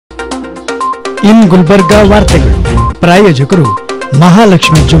ಇನ್ ಗುಲ್ಬರ್ಗಾ ವಾರ್ತೆಗಳು ಪ್ರಾಯೋಜಕರು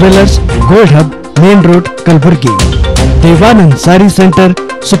Mahalakshmi jewellers gold hub main road Kalaburagi, Devanand ಸಾರಿ centre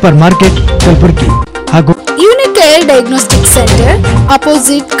super market Kalaburagi ಹಾಗೂ unique air diagnostic centre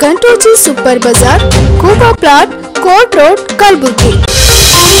opposite ಕಂಟೋಜಿ super bazaar Khuba plot court road Kalaburagi.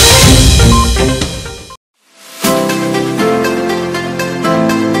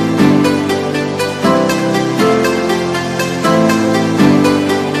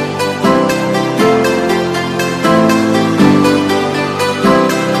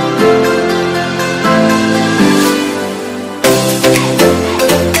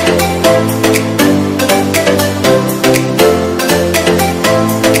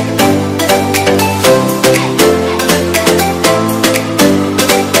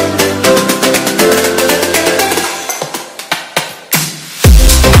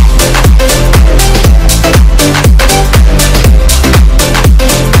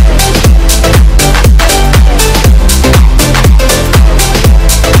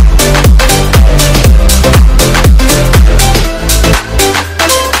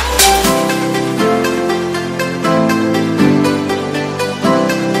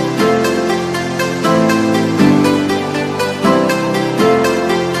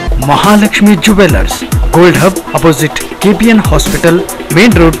 Mahalakshmi jewellers gold hub opposite KPN hospital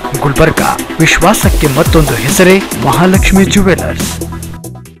main road Gulbarga. ವಿಶ್ವಾಸಕ್ಕೆ ಮತ್ತೊಂದು ಹೆಸರೇ Mahalakshmi jewellers.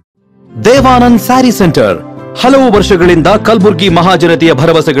 Devanand sari centre ಹಲವು ವರ್ಷಗಳಿಂದ ಕಲಬುರಗಿ ಮಹಾಜನತೆಯ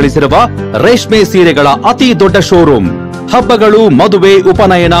ಭರವಸೆ ಗಳಿಸಿರುವ ರೇಷ್ಮೆ ಸೀರೆಗಳ ಅತಿ ದೊಡ್ಡ ಶೋರೂಮ್. ಹಬ್ಬಗಳು, ಮದುವೆ,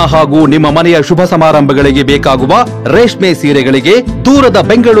 ಉಪನಯನ ಹಾಗೂ ನಿಮ್ಮ ಮನೆಯ ಶುಭ ಸಮಾರಂಭಗಳಿಗೆ ಬೇಕಾಗುವ ರೇಷ್ಮೆ ಸೀರೆಗಳಿಗೆ ದೂರದ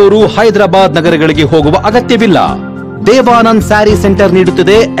ಬೆಂಗಳೂರು, ಹೈದರಾಬಾದ್ ನಗರಗಳಿಗೆ ಹೋಗುವ ಅಗತ್ಯವಿಲ್ಲ. ದೇವಾನಂದ್ ಸ್ಯಾರಿ ಸೆಂಟರ್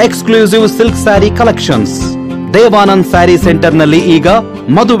ನೀಡುತ್ತಿದೆ exclusive silk sari collections. Devanand sari centre ನಲ್ಲಿ ಈಗ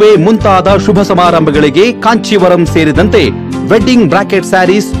ಮದುವೆ ಮುಂತಾದ ಶುಭ ಸಮಾರಂಭಗಳಿಗೆ ಕಾಂಚೀವರಂ ಸೇರಿದಂತೆ wedding brocade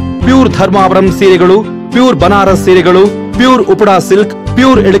saris, pure Dharmavaram ಸೀರೆಗಳು, ಪ್ಯೂರ್ ಬನಾರಸ್ ಸೀರೆಗಳು, pure Uppada silk,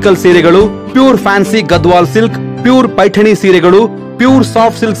 pure Ilkal ಸೀರೆಗಳು, pure fancy Gadwal silk, pure Paithani ಸೀರೆಗಳು, ಪ್ಯೂರ್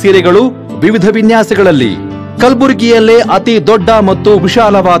ಸಾಫ್ಟ್ ಸಿಲ್ಕ್ ಸೀರೆಗಳು ವಿವಿಧ ವಿನ್ಯಾಸಗಳಲ್ಲಿ. ಕಲಬುರಗಿಯಲ್ಲೇ ಅತಿ ದೊಡ್ಡ ಮತ್ತು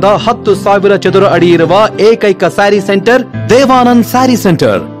ವಿಶಾಲವಾದ 10,000 ಚದುರ ಅಡಿ ಇರುವ ಏಕೈಕ ಸ್ಯಾರಿ ಸೆಂಟರ್ ದೇವಾನಂದ್ ಸ್ಯಾರಿ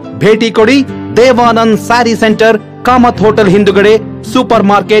ಸೆಂಟರ್. ಭೇಟಿ ಕೊಡಿ. ದೇವಾನಂದ್ ಸ್ಯಾರಿ ಸೆಂಟರ್, ಕಾಮತ್ ಹೋಟೆಲ್ ಹಿಂದುಗಡೆ, super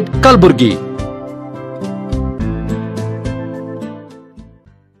market Kalaburagi.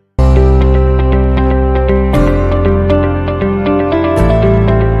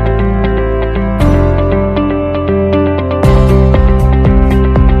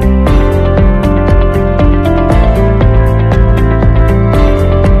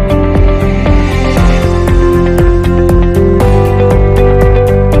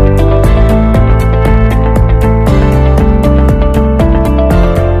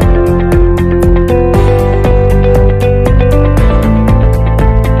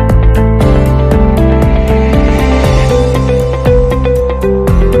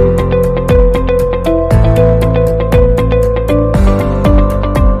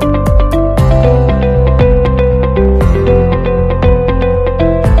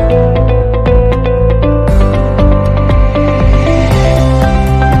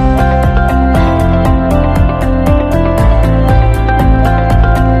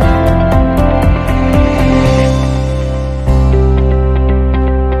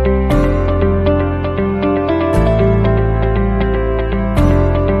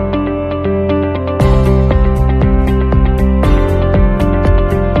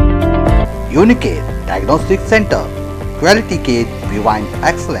 Unique Diagnostic Center, Quality Care Rewind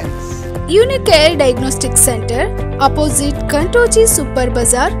Excellence. Unique Air Diagnostic Center opposite Kantoji Super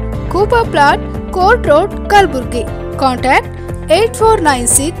Bazaar, Kuba Plot, Court Road, Kalaburgi. Contact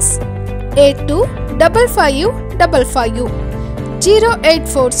 8496 825555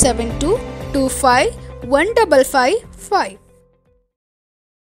 08472 25 1555.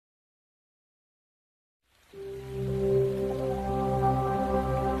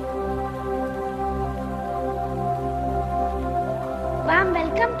 Warm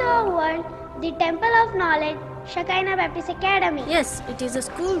welcome to our world, the Temple of Knowledge, Shekinah Baptist Academy. Yes, it is a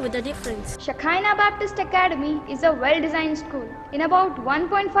school with a difference. Shekinah Baptist Academy is a well-designed school in about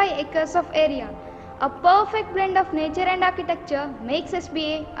 1.5 acres of area. A perfect blend of nature and architecture makes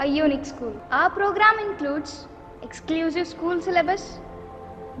SBA a unique school. Our program includes exclusive school syllabus,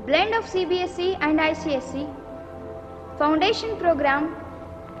 blend of CBSE and ICSE, foundation program,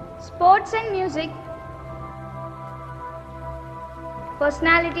 sports and music,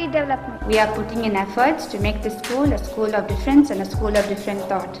 personality development. We are putting in efforts to make this school a school of difference and a school of different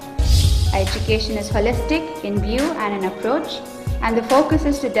thought. Our education is holistic in view and in approach, and the focus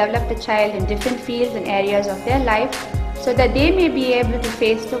is to develop the child in different fields and areas of their life so that they may be able to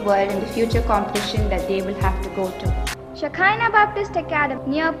face the world in the future competition that they will have to go to. Shekinah Baptist Academy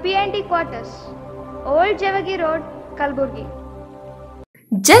near PNT quarters, Old Javagi Road, Gulbarga.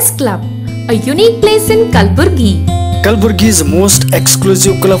 Just Club, a unique place in Gulbarga. Gulbarga's most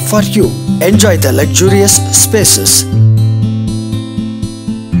exclusive club for you. Enjoy the luxurious spaces.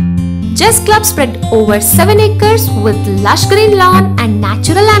 Just Club spread over 7 acres with lush green lawn and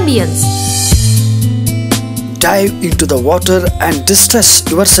natural ambience. Dive into the water and distress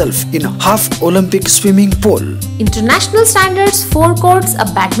yourself in half Olympic swimming pool. International standards, 4 courts, a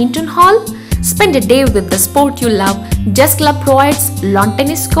badminton hall. Spend a day with the sport you love. Just Club provides lawn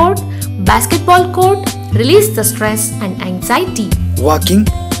tennis court, basketball court. Release the stress and anxiety. Walking,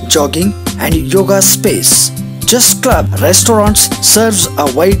 jogging and yoga space. Just Club Restaurants serves a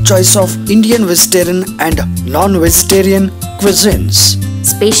wide choice of Indian vegetarian and non-vegetarian cuisines.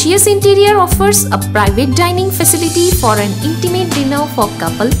 Spacious interior offers a private dining facility for an intimate dinner for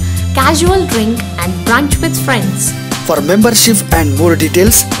couple, casual drink and brunch with friends. For membership and more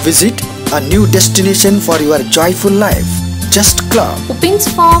details, visit a new destination for your joyful life. Just Club. Upin's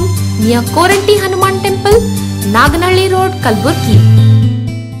Farm near Koranti Hanuman Temple, Naganalli Road, Gulbarga.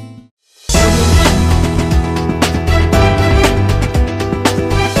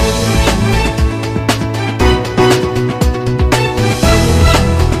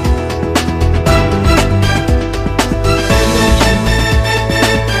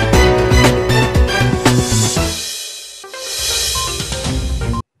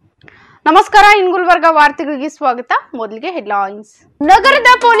 ನಮಸ್ಕಾರ, ಇನ್ ಗುಲ್ಬರ್ಗ ವಾರ್ತೆಗಳಿಗೆ ಸ್ವಾಗತ. ಮೊದಲಿಗೆ headlines. ನಗರದ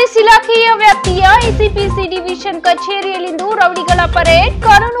police ಇಲಾಖೆಯ ವ್ಯಾಪ್ತಿಯ ಎಸಿಪಿಸಿ division ಕಚೇರಿಯಲ್ಲಿಂದು ರೌಡಿಗಳ parade,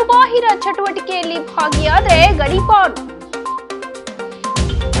 ಕಾನೂನು ಬಾಹಿರ ಚಟುವಟಿಕೆಯಲ್ಲಿ ಭಾಗಿಯಾದರೆ ಗಡೀಪಾರು.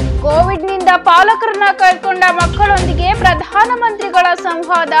 ಕೋವಿಡ್ನಿಂದ ಪಾಲಕರನ್ನ ಕಳ್ಕೊಂಡ ಮಕ್ಕಳೊಂದಿಗೆ ಪ್ರಧಾನಮಂತ್ರಿಗಳ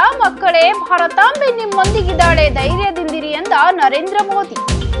ಸಂವಾದ. ಮಕ್ಕಳೇ, ಭಾರತಾಂಬೆ ನಿಮ್ಮೊಂದಿಗಿದ್ದಾಳೆ, ಧೈರ್ಯದಿಂದಿರಿ ಎಂದ ನರೇಂದ್ರ ಮೋದಿ.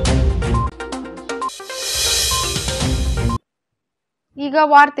 ಈಗ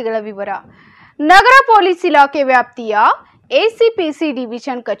ವಾರ್ತೆಗಳ ವಿವರ. ನಗರ ಪೊಲೀಸ್ ಇಲಾಖೆ ವ್ಯಾಪ್ತಿಯ ಎಸಿಪಿಸಿ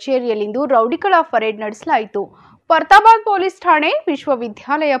ಡಿವಿಷನ್ ಕಚೇರಿಯಲ್ಲಿಂದು ರೌಡಿಗಳ ಪರೇಡ್ ನಡೆಸಲಾಯಿತು. ಫರ್ತಾಬಾದ್ ಪೊಲೀಸ್ ಠಾಣೆ,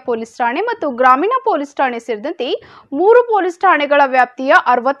 ವಿಶ್ವವಿದ್ಯಾಲಯ ಪೊಲೀಸ್ ಠಾಣೆ ಮತ್ತು ಗ್ರಾಮೀಣ ಪೊಲೀಸ್ ಠಾಣೆ ಸೇರಿದಂತೆ 3 ಪೊಲೀಸ್ ಠಾಣೆಗಳ ವ್ಯಾಪ್ತಿಯ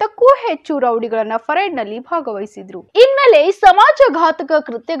 60ಕ್ಕೂ ಹೆಚ್ಚು ರೌಡಿಗಳನ್ನ ಪರೇಡ್ನಲ್ಲಿ ಭಾಗವಹಿಸಿದ್ರು. ಇನ್ಮೇಲೆ ಸಮಾಜಘಾತಕ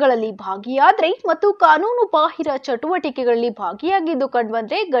ಕೃತ್ಯಗಳಲ್ಲಿ ಭಾಗಿಯಾದ್ರೆ ಮತ್ತು ಕಾನೂನು ಬಾಹಿರ ಚಟುವಟಿಕೆಗಳಲ್ಲಿ ಭಾಗಿಯಾಗಿದ್ದು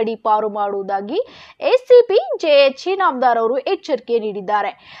ಕಂಡುಬಂದ್ರೆ ಗಡೀಪಾರು ಮಾಡುವುದಾಗಿ ಎಸಿಪಿ ಜೆಎಚ್ ಇನಾಮದಾರ್ ಅವರು ಎಚ್ಚರಿಕೆ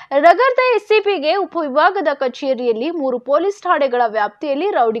ನೀಡಿದ್ದಾರೆ. ನಗರದ ಎಸಿಪಿಗೆ ಉಪವಿಭಾಗದ ಕಚೇರಿಯಲ್ಲಿ 3 ಪೊಲೀಸ್ ಠಾಣೆಗಳ ವ್ಯಾಪ್ತಿಯಲ್ಲಿ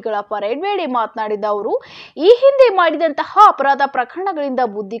ರೌಡಿಗಳ ಪರೇಡ್ ವೇಳೆ ಮಾತನಾಡಿದ ಅವರು, ಈ ಹಿಂದೆ ಮಾಡಿದಂತಹ ಅಪರಾಧ ಪ್ರಕರಣಗಳಿಂದ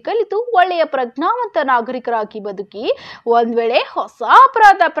ಬುದ್ಧಿ ಕಲಿತು ಒಳ್ಳೆಯ ಪ್ರಜ್ಞಾವಂತ ನಾಗರಿಕರಾಗಿ ಬದುಕಿ ಒಂದ್ ವೇಳೆ ಹೊಸ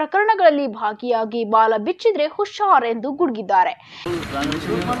ಅಪರಾಧ ಪ್ರಕರಣಗಳಲ್ಲಿ ಭಾಗಿಯಾಗಿ ಬಾಲ ಬಿಚ್ಚಿದ್ರೆ ಹುಷಾರ್ ಎಂದು ಗುಡುಗಿದ್ದಾರೆ.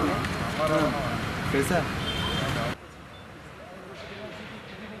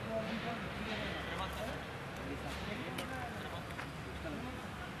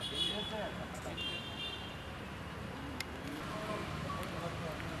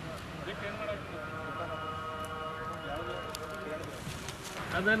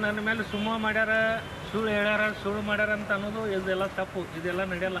 ಅದು ನನ್ನ ಮೇಲೆ ಸುಮ್ಮ ಮಾಡ್ಯಾರ, ಸುಳ್ಳು ಹೇಳ್ಯಾರ, ಸುಳ್ಳು ಮಾಡ್ಯಾರ ಅಂತ ಅನ್ನೋದು ಇದೆಲ್ಲ ತಪ್ಪು. ಇದೆಲ್ಲ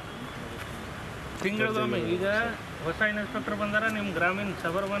ನಡೆಯಲ್ಲ. ತಿಂಗಳಿಗೊಮ್ಮೆ ಈಗ ಹೊಸ ಇನ್ಸ್ಪೆಕ್ಟರ್ ಬಂದಾರ, ನಿಮ್ಮ ಗ್ರಾಮೀಣ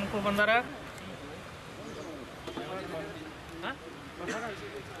ಸಬರ್ಬನ್ಗೂ ಬಂದಾರ.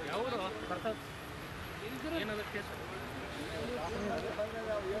 ಯಾವುದು ಏನದ ಕೇಸ್?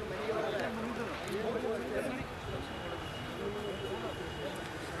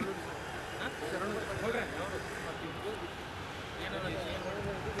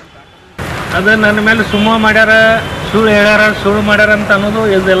 ಅದು ನನ್ನ ಮೇಲೆ ಸುಮ್ಮ ಮಾಡ್ಯಾರ, ಸುಳ್ಳು ಹೇಳ್ಯಾರ, ಸುಳ್ಳು ಮಾಡ್ಯಾರ ಅಂತ ಅನ್ನೋದು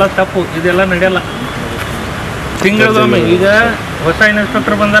ಇದೆಲ್ಲ ತಪ್ಪು. ಇದೆಲ್ಲ ನಡೆಯಲ್ಲ. ತಿಂಗಳಿಗೊಮ್ಮೆ ಈಗ ಹೊಸ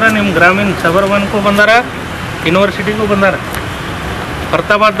ಇನ್ಸ್ಪೆಕ್ಟರ್ ಬಂದಾರ, ನಿಮ್ಮ ಗ್ರಾಮೀಣ ಸಬರ್ಬನ್ಗೂ ಬಂದಾರ, ಯೂನಿವರ್ಸಿಟಿಗೂ ಬಂದಾರ,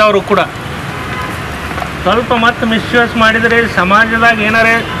 ಫರ್ತಾಬಾದ್ದವರು ಕೂಡ. ಸ್ವಲ್ಪ ಮತ್ತೆ ಮಿಸ್ಯೂಸ್ ಮಾಡಿದರೆ, ಸಮಾಜದಾಗ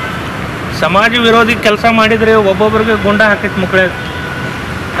ಏನಾರೇ ಸಮಾಜ ವಿರೋಧಿ ಕೆಲಸ ಮಾಡಿದರೆ ಒಬ್ಬೊಬ್ರಿಗೆ ಗುಂಡ ಹಾಕೈತೆ ಮಕ್ಕಳೇ.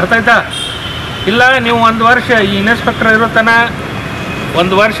 ಅರ್ಥ ಆಯ್ತಾ? ಇಲ್ಲ, ನೀವು 1 ವರ್ಷ ಈ ಇನ್ಸ್ಪೆಕ್ಟರ್ ಇರೋ ತನ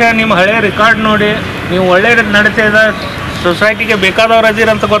 1 ವರ್ಷ ನಿಮ್ಮ ಹಳೆಯ ರೆಕಾರ್ಡ್ ನೋಡಿ ನೀವು ಒಳ್ಳೆ ನಡೀತಿದ ಸೊಸೈಟಿಗೆ ಬೇಕಾದವ್ರು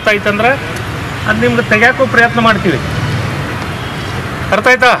ಅದಿರಂತ ಗೊತ್ತಾಯ್ತಂದ್ರೆ ಅದು ನಿಮ್ಗೆ ತೆಗ್ಯಾಕೂ ಪ್ರಯತ್ನ ಮಾಡ್ತೀವಿ. ಅರ್ಥ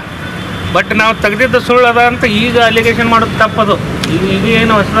ಆಯ್ತಾ? ಬಟ್ ನಾವು ತೆಗೆದಿದ್ದು ಸುಳ್ಳು ಅದ ಅಂತ ಈಗ ಅಲಿಗೇಷನ್ ಮಾಡೋದು ತಪ್ಪದು. ಈಗ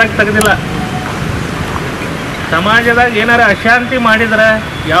ಏನು ಹೊಸದಾಗಿ ತೆಗೆದಿಲ್ಲ. ಸಮಾಜದಾಗ ಏನಾರ ಅಶಾಂತಿ ಮಾಡಿದ್ರೆ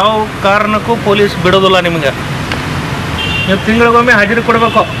ಯಾವ ಕಾರಣಕ್ಕೂ ಪೊಲೀಸ್ ಬಿಡೋದಿಲ್ಲ. ನಿಮ್ಗೆ ನೀವು ತಿಂಗಳಿಗೊಮ್ಮೆ ಹಾಜರಿ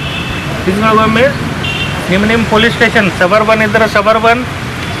ಕೊಡಬೇಕು. ತಿಂಗಳಿಗೊಮ್ಮೆ ನಿಮ್ಮ ಪೊಲೀಸ್ ಸ್ಟೇಷನ್ ಸಬರ್ಬನ್ ಇದ್ದರೆ ಸಬರ್ಬನ್,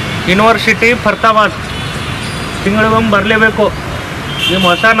 ಯೂನಿವರ್ಸಿಟಿ, ಫರ್ತಾಬಾದ್ ತಿಂಗಳಿಗೊಮ್ಮೆ ಬರಲೇಬೇಕು. ನಿಮ್ಮ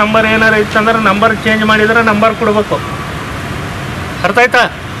ಹೊಸ ನಂಬರ್ ಏನಾರು ಇತ್ತಂದ್ರೆ ನಂಬರ್ ಚೇಂಜ್ ಮಾಡಿದ್ರೆ ನಂಬರ್ ಕೊಡಬೇಕು. ಅರ್ಥ ಆಯ್ತಾ?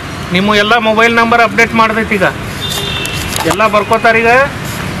 ನಿಮ್ಮ ಎಲ್ಲ ಮೊಬೈಲ್ ನಂಬರ್ ಅಪ್ಡೇಟ್ ಮಾಡ್ತೈತಿ ಈಗ ಎಲ್ಲ ಬರ್ಕೋತಾರೆ. ಈಗ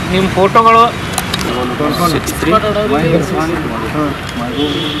ನಿಮ್ಮ ಫೋಟೋಗಳು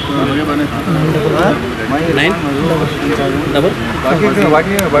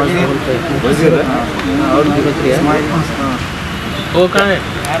वो कहाँ है?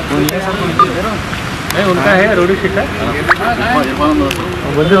 नहीं उनका है रोडी शीट है.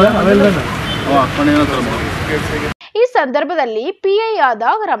 ಈ ಸಂದರ್ಭದಲ್ಲಿ ಪಿಐ ಆದ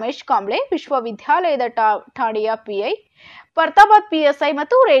ರಮೇಶ್ ಕಾಂಬ್ಳೆ, ವಿಶ್ವವಿದ್ಯಾಲಯದ ಠಾಣೆಯ ಪಿಐ ಪರ್ತಾಬಾದ್ ಪಿಎಸ್ಐ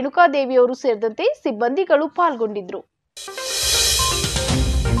ಮತ್ತು ರೇಣುಕಾದೇವಿಯವರು ಸೇರಿದಂತೆ ಸಿಬ್ಬಂದಿಗಳು ಪಾಲ್ಗೊಂಡಿದ್ರು.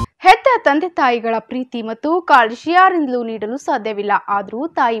 ಹೆತ್ತ ತಂದೆ ತಾಯಿಗಳ ಪ್ರೀತಿ ಮತ್ತು ಕಾಳಜಿ ಯಾರಿಂದಲೂ ನೀಡಲು ಸಾಧ್ಯವಿಲ್ಲ. ಆದರೂ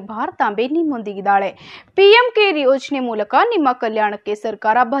ತಾಯಿ ಭಾರತಾಂಬೆ ನಿಮ್ಮೊಂದಿಗಿದ್ದಾಳೆ. ಪಿಎಂ ಕೇರ್ ಯೋಜನೆ ಮೂಲಕ ನಿಮ್ಮ ಕಲ್ಯಾಣಕ್ಕೆ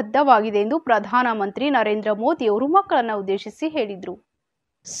ಸರ್ಕಾರ ಬದ್ಧವಾಗಿದೆ ಎಂದು ಪ್ರಧಾನಮಂತ್ರಿ ನರೇಂದ್ರ ಮೋದಿ ಅವರು ಮಕ್ಕಳನ್ನು ಉದ್ದೇಶಿಸಿ ಹೇಳಿದರು.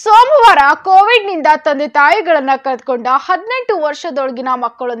 ಸೋಮವಾರ ಕೋವಿಡ್ನಿಂದ ತಂದೆ ತಾಯಿಗಳನ್ನ ಕಳೆದುಕೊಂಡ 18 ವರ್ಷದೊಳಗಿನ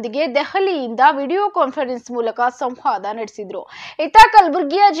ಮಕ್ಕಳೊಂದಿಗೆ ದೆಹಲಿಯಿಂದ ವಿಡಿಯೋ ಕಾನ್ಫರೆನ್ಸ್ ಮೂಲಕ ಸಂವಾದ ನಡೆಸಿದ್ರು. ಇತ್ತ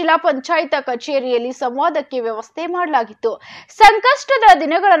ಕಲಬುರಗಿಯ ಜಿಲ್ಲಾ ಪಂಚಾಯತ್ ಕಚೇರಿಯಲ್ಲಿ ಸಂವಾದಕ್ಕೆ ವ್ಯವಸ್ಥೆ ಮಾಡಲಾಗಿತ್ತು. ಸಂಕಷ್ಟದ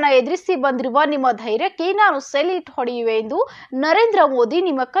ದಿನಗಳನ್ನು ಎದುರಿಸಿ ಬಂದಿರುವ ನಿಮ್ಮ ಧೈರ್ಯಕ್ಕೆ ನಾನು ಸೆಲ್ಯೂಟ್ ಹೊಡೆಯುವೆ ಎಂದು ನರೇಂದ್ರ ಮೋದಿ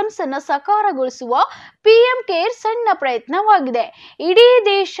ನಿಮ್ಮ ಕನಸನ್ನು ಸಾಕಾರಗೊಳಿಸುವ ಪಿಎಂ ಕೇರ್ ಸಣ್ಣ ಪ್ರಯತ್ನವಾಗಿದೆ. ಇಡೀ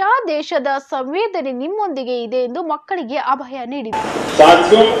ದೇಶದ ಸಂವೇದನೆ ನಿಮ್ಮೊಂದಿಗೆ ಇದೆ ಎಂದು ಮಕ್ಕಳಿಗೆ ಅಭಯ ನೀಡಿದರು.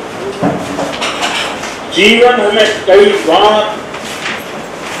 जीवन हमें कई बार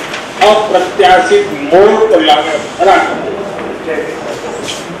अप्रत्याशित मोड़ पर लाकर खड़ा कर देता है.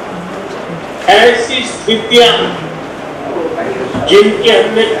 ऐसी स्थितियां जिनकी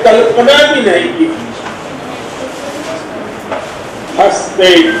हमने कल्पना भी नहीं की,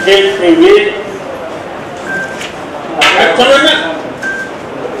 हंसते खेलते हुए अचानक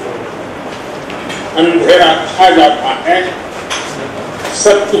अंधेरा छा जाता है,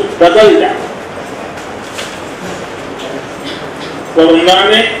 सब कुछ बदल जाता. कोरोना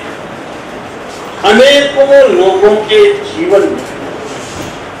ने अनेकों लोगों के जीवन में,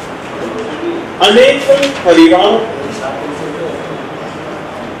 अनेकों परिवारों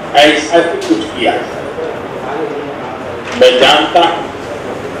ऐसा ही कुछ किया. मैं जानता हूं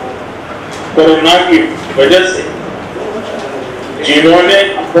कोरोना की वजह से जिन्होंने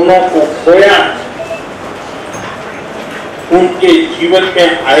अपनों को खोया, उनके जीवन में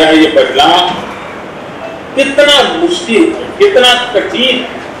आया ये बदलाव कितना मुश्किल है, कितना कठिन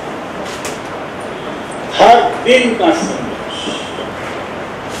है. हर दिन का संघर्ष,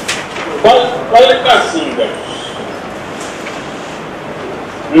 पल पल का संघर्ष,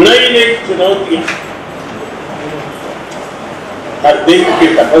 नई नई चुनौतियां, हर दिन की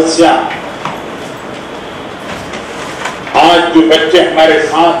तपस्या. आज जो बच्चे हमारे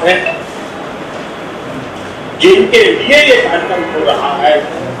साथ हैं, जिनके लिए ये कार्यक्रम हो रहा है,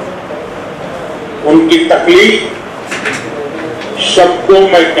 उनकी तकलीफ शब्दों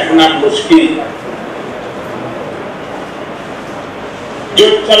में कहना मुश्किल है. जो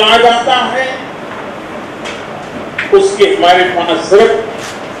चला जाता है उसके हमारे पास सिर्फ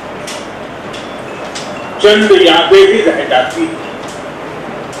चंद यादें ही रह जाती हैं,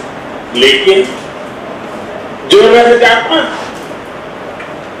 लेकिन जो रह जाता है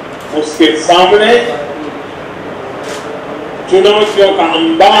उसके सामने चुनौतियों का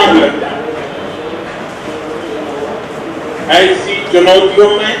अंबार लग जाता है. ऐसी चुनौतियों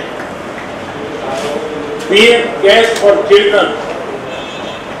में पीएम केयर फॉर चिल्ड्रन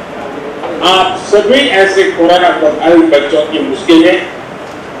आप सभी ऐसे कोरोना प्रभावित बच्चों की मुश्किलें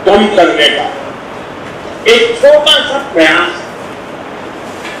कम करने का एक छोटा सा प्रयास,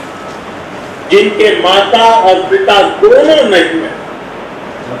 जिनके माता और पिता दोनों नहीं है.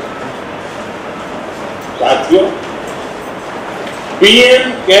 साथियों, पीएम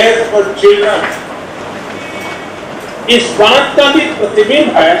केयर फॉर चिल्ड्रन इस बात का भी प्रतिबिंब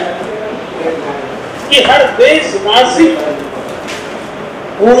है कि हर देशवासी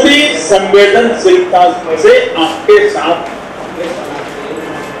पूरी संवेदनशीलता से आपके साथ.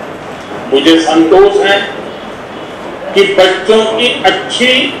 मुझे संतोष है कि बच्चों की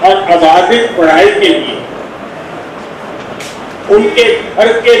अच्छी और अबाधित पढ़ाई के लिए उनके घर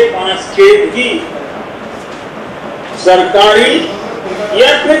के पास के ही सरकारी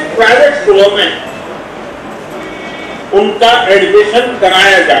या फिर प्राइवेट स्कूलों में उनका एडमिशन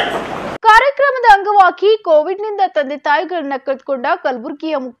कराया जाता. ಕಾರ್ಯಕ್ರಮದ ಅಂಗವಾಗಿ ಕೋವಿಡ್ನಿಂದ ತಂದೆ ತಾಯಿಗಳನ್ನ ಕಳೆದುಕೊಂಡ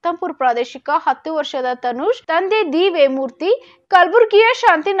ಕಲಬುರಗಿಯ ಮುಕ್ತಾಂಪುರ ಪ್ರಾದೇಶಿಕ 10 ವರ್ಷದ ತನುಷ್ ತಂದೆ ದಿ ವೇಮೂರ್ತಿ, ಕಲಬುರಗಿಯ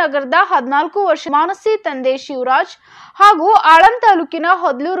ಶಾಂತಿನಗರದ 14 ವರ್ಷ ಮಾನಸಿ ತಂದೆ ಶಿವರಾಜ್ ಹಾಗೂ ಆಳಂದ ತಾಲೂಕಿನ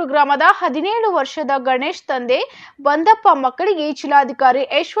ಹೊದ್ಲೂರು ಗ್ರಾಮದ 17 ವರ್ಷದ ಗಣೇಶ್ ತಂದೆ ಬಂದಪ್ಪ ಮಕ್ಕಳಿಗೆ ಜಿಲ್ಲಾಧಿಕಾರಿ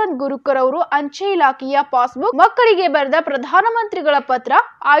ಯಶವಂತ್ ಗುರುಕರ್ ಅವರು ಅಂಚೆ ಇಲಾಖೆಯ ಪಾಸ್ಬುಕ್, ಮಕ್ಕಳಿಗೆ ಬರೆದ ಪ್ರಧಾನಮಂತ್ರಿಗಳ ಪತ್ರ,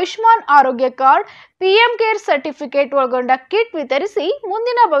 ಆಯುಷ್ಮಾನ್ ಆರೋಗ್ಯ ಕಾರ್ಡ್, ಪಿಎಂ ಕೇರ್ ಸರ್ಟಿಫಿಕೇಟ್ ಒಳಗೊಂಡ ಕಿಟ್ ವಿತರಿಸಿ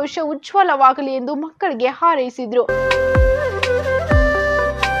ಮುಂದಿನ ಭವಿಷ್ಯ ಉಜ್ವಲವಾಗಲಿ ಎಂದು ಮಕ್ಕಳಿಗೆ ಹಾರೈಸಿದರು.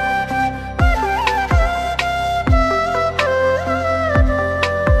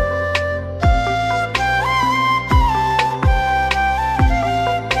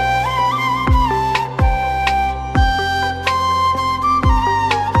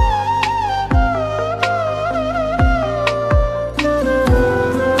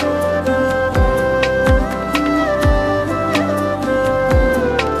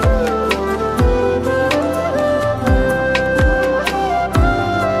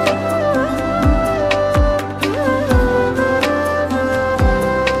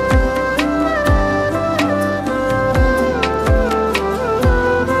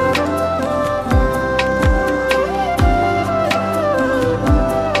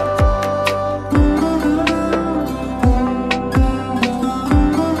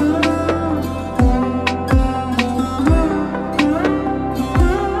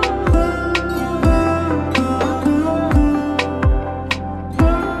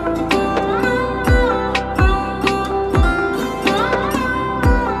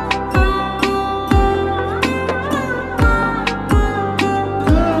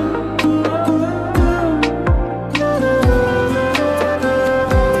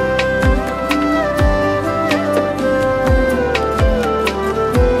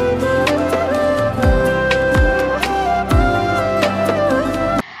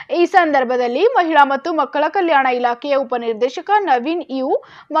 ಕಾರ್ಯಕ್ರಮದಲ್ಲಿ ಮಹಿಳಾ ಮತ್ತು ಮಕ್ಕಳ ಕಲ್ಯಾಣ ಇಲಾಖೆಯ ಉಪನಿರ್ದೇಶಕ ನವೀನ್ ಯು,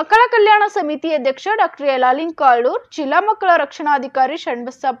 ಮಕ್ಕಳ ಕಲ್ಯಾಣ ಸಮಿತಿ ಅಧ್ಯಕ್ಷ ಡಾಕ್ಟರ್ ಯಲಾಲಿನ್ ಕಾಳೂರ್, ಜಿಲ್ಲಾ ಮಕ್ಕಳ ರಕ್ಷಣಾಧಿಕಾರಿ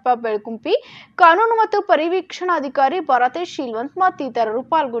ಷಣ್ಬಸಪ್ಪ ಬೆಳಗುಂಪಿ, ಕಾನೂನು ಮತ್ತು ಪರಿವೀಕ್ಷಣಾಧಿಕಾರಿ ಭಾರತೇಶ್ ಶೀಲ್ವಂತ್ ಮತ್ತಿತರರು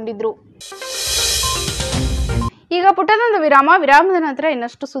ಪಾಲ್ಗೊಂಡಿದ್ದರು. ಈಗ ಪುಟ್ಟದೊಂದು ವಿರಾಮದ ನಂತರ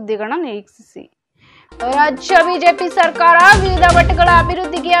ಇನ್ನಷ್ಟು ಸುದ್ದಿಗಳನ್ನ ನಿರೀಕ್ಷಿಸಿ. ರಾಜ್ಯ ಬಿಜೆಪಿ ಸರ್ಕಾರ ವಿವಿಧ ಮಟ್ಟಗಳ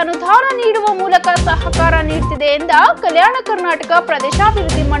ಅಭಿವೃದ್ಧಿಗೆ ಅನುದಾನ ನೀಡುವ ಮೂಲಕ ಸಹಕಾರ ನೀಡುತ್ತಿದೆ ಎಂದ ಕಲ್ಯಾಣ ಕರ್ನಾಟಕ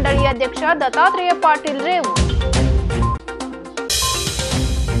ಪ್ರದೇಶಾಭಿವೃದ್ಧಿ ಮಂಡಳಿ ಅಧ್ಯಕ್ಷ Dattatreya Patil Revu.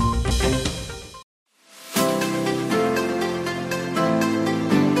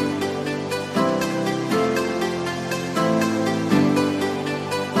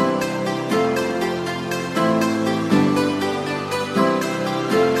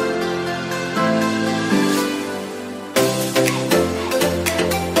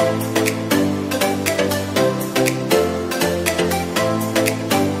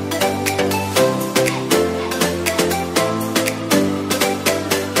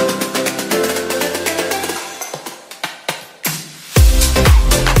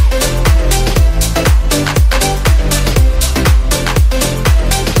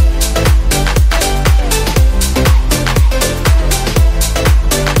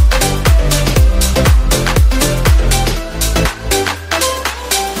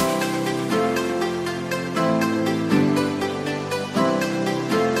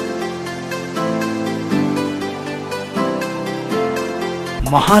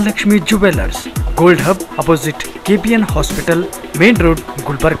 Mahalakshmi jewellers, gold hub opposite KPN hospital, main road,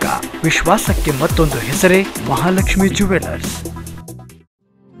 Gulbarga. ವಿಶ್ವಾಸಕ್ಕೆ ಮತ್ತೊಂದು ಹೆಸರೇ ಮಹಾಲಕ್ಷ್ಮಿ ಜುವೆಲ್ಲರ್ಸ್.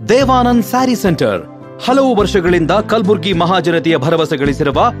 ದೇವಾನಂದ್ ಸ್ಯಾರಿ ಸೆಂಟರ್ ಹಲವು ವರ್ಷಗಳಿಂದ ಕಲಬುರ್ಗಿ ಮಹಾಜನತೆಯ ಭರವಸೆ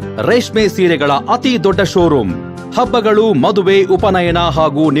ಗಳಿಸಿರುವ ರೇಷ್ಮೆ ಸೀರೆಗಳ ಅತಿ ದೊಡ್ಡ ಶೋರೂಮ್. ಹಬ್ಬಗಳು, ಮದುವೆ, ಉಪನಯನ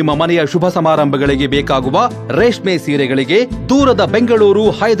ಹಾಗೂ ನಿಮ್ಮ ಮನೆಯ ಶುಭ ಸಮಾರಂಭಗಳಿಗೆ ಬೇಕಾಗುವ ರೇಷ್ಮೆ ಸೀರೆಗಳಿಗೆ ದೂರದ ಬೆಂಗಳೂರು,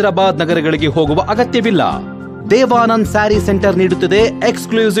 ಹೈದರಾಬಾದ್ ನಗರಗಳಿಗೆ ಹೋಗುವ ಅಗತ್ಯವಿಲ್ಲ. ದೇವಾನಂದ್ ಸ್ಯಾರಿ ಸೆಂಟರ್ ನೀಡುತ್ತಿದೆ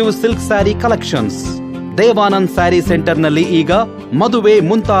exclusive silk sari collections. Devanand sari ಸೆಂಟರ್ನಲ್ಲಿ ಈಗ ಮದುವೆ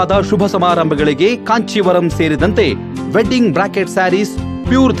ಮುಂತಾದ ಶುಭ ಸಮಾರಂಭಗಳಿಗೆ ಕಾಂಚೀವರಂ ಸೇರಿದಂತೆ wedding brocade saris,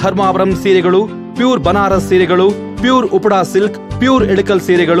 pure Dharmavaram ಸೀರೆಗಳು, ಪ್ಯೂರ್ ಬನಾರಸ್ ಸೀರೆಗಳು, pure Uppada silk, pure Ilkal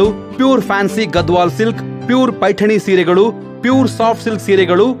ಸೀರೆಗಳು, pure fancy Gadwal silk, pure Paithani ಸೀರೆಗಳು, ಪ್ಯೂರ್ ಸಾಫ್ಟ್ ಸಿಲ್ಕ್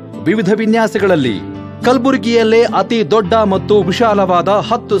ಸೀರೆಗಳು ವಿವಿಧ ವಿನ್ಯಾಸಗಳಲ್ಲಿ. ಕಲಬುರಗಿಯಲ್ಲೇ ಅತಿ ದೊಡ್ಡ ಮತ್ತು ವಿಶಾಲವಾದ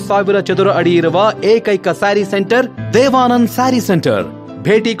 10,000 ಚದುರ ಅಡಿ ಇರುವ ಏಕೈಕ ಸ್ಯಾರಿ ಸೆಂಟರ್ ದೇವಾನಂದ್ ಸ್ಯಾರಿ ಸೆಂಟರ್.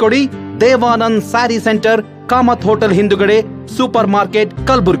 ಭೇಟಿ ಕೊಡಿ. ದೇವಾನಂದ್ ಸ್ಯಾರಿ ಸೆಂಟರ್, ಕಾಮತ್ ಹೋಟೆಲ್ ಹಿಂದುಗಡೆ, super market,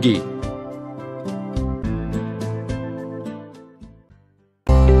 Kalaburagi.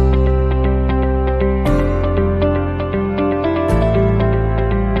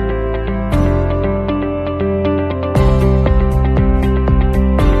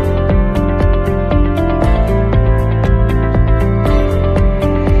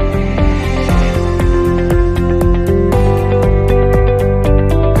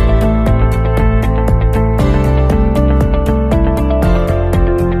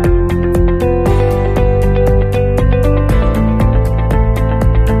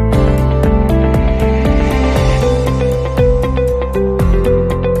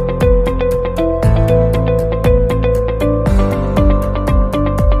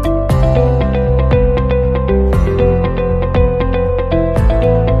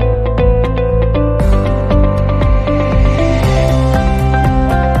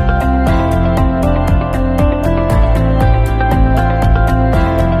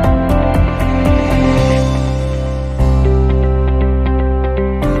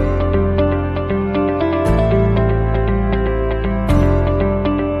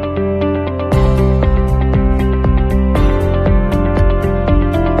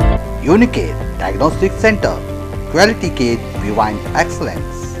 Unicare Diagnostic Center, Quality Care Divine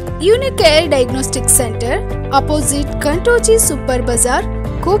Excellence. Unicare Diagnostic Center, opposite Kantoji Super Bazaar,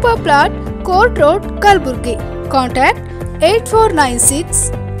 Kuba Plot, Court Road, Gulbarga. Contact 8496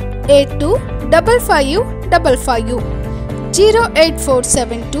 825555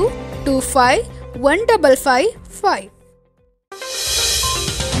 08472 25 1555.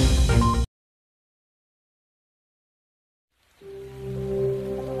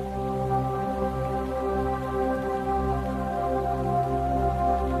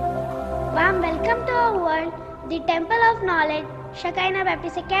 Warm welcome to our world, the Temple of Knowledge, Shekinah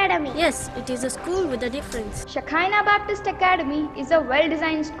Baptist Academy. Yes, it is a school with a difference. Shekinah Baptist Academy is a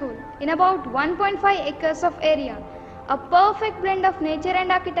well-designed school in about 1.5 acres of area. A perfect blend of nature and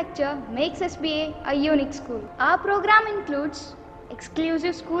architecture makes SBA a unique school. Our program includes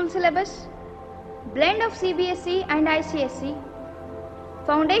exclusive school syllabus, blend of CBSE and ICSE,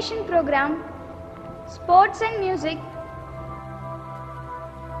 foundation program, sports and music,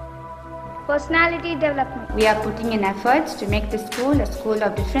 personality development. We are putting in efforts to make the school a school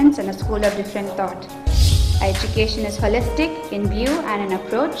of difference and a school of different thought. Our education is holistic in view and in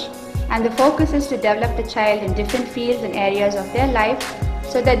approach, and the focus is to develop the child in different fields and areas of their life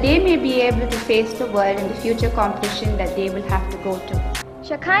so that they may be able to face the world and the future competition that they will have to go to.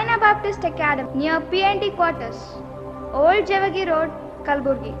 Shekinah Baptist Academy near PNT Quarters, Old Javagi Road,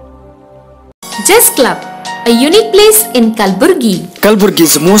 Kalburgi. Chess Club, a unique place in Kalburgi.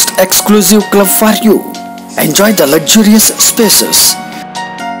 Kalburgi's most exclusive club for you. Enjoy the luxurious spaces.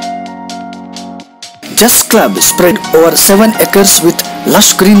 Chess Club spread over 7 acres with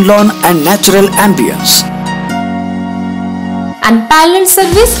lush green lawn and natural ambience. Unparalleled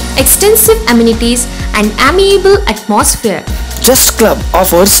service, extensive amenities and amiable atmosphere. Chess Club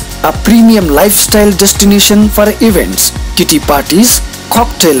offers a premium lifestyle destination for events, kitty parties,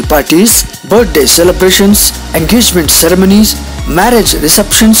 cocktail parties, birthday celebrations, engagement ceremonies, marriage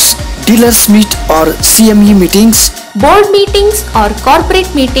receptions, dealers meet or CME meetings, board meetings or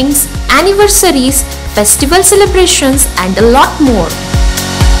corporate meetings, anniversaries, festival celebrations and a lot more.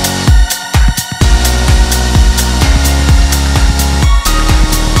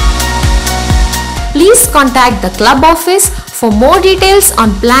 Please contact the club office for more details on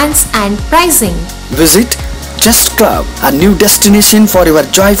plans and pricing. Visit Chess Club, a new destination for your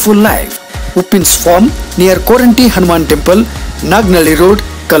joyful life. Uppin's Farm near Koranti Hanuman Temple, Nagnalli Road,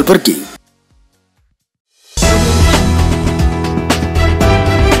 Kalburgi.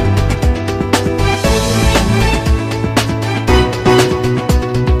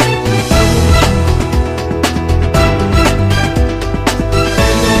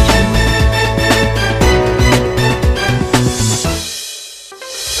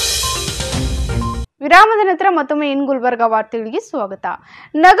 ವಿರಾಮದ ನಂತರ ಮತ್ತೊಮ್ಮೆ ಇನ್ ಗುಲ್ಬರ್ಗಾ ವಾರ್ತೆಗಳಿಗೆ ಸ್ವಾಗತ.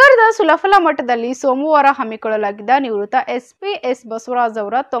 ನಗರದ ಸುಲಫಲ ಮಠದಲ್ಲಿ ಸೋಮವಾರ ಹಮ್ಮಿಕೊಳ್ಳಲಾಗಿದ್ದ ನಿವೃತ್ತ SP S Basavaraj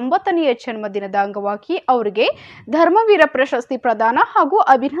ಅವರ 90ನೇ ಜನ್ಮದಿನದ ಅಂಗವಾಗಿ ಅವರಿಗೆ ಧರ್ಮವೀರ ಪ್ರಶಸ್ತಿ ಪ್ರದಾನ ಹಾಗೂ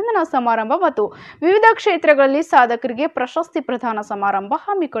ಅಭಿನಂದನಾ ಸಮಾರಂಭ ಮತ್ತು ವಿವಿಧ ಕ್ಷೇತ್ರಗಳಲ್ಲಿ ಸಾಧಕರಿಗೆ ಪ್ರಶಸ್ತಿ ಪ್ರದಾನ ಸಮಾರಂಭ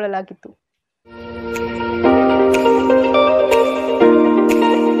ಹಮ್ಮಿಕೊಳ್ಳಲಾಗಿತ್ತು.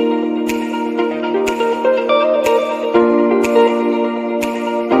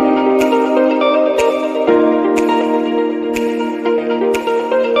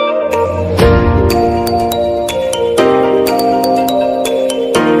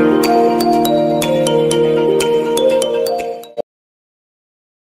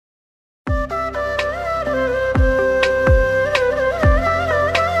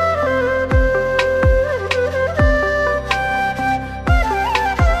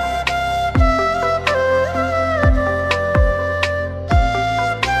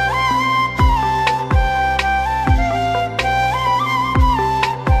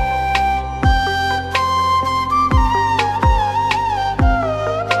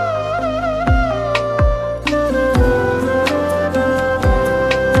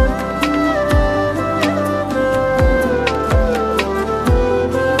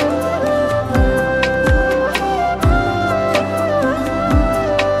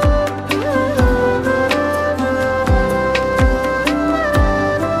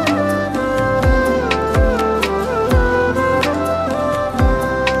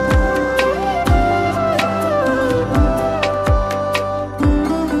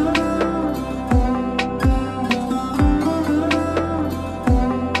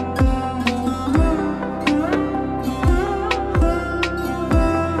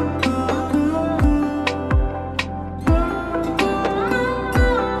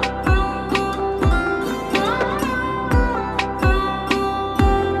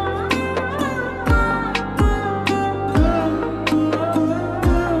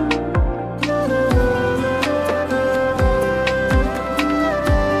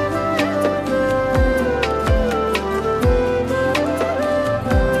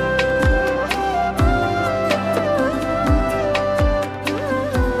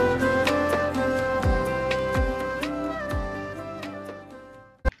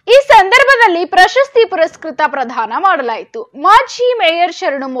 ಪ್ರಶಸ್ತಿ ಪುರಸ್ಕೃತ ಪ್ರದಾನ ಮಾಡಲಾಯಿತು. ಮಾಜಿ ಮೇಯರ್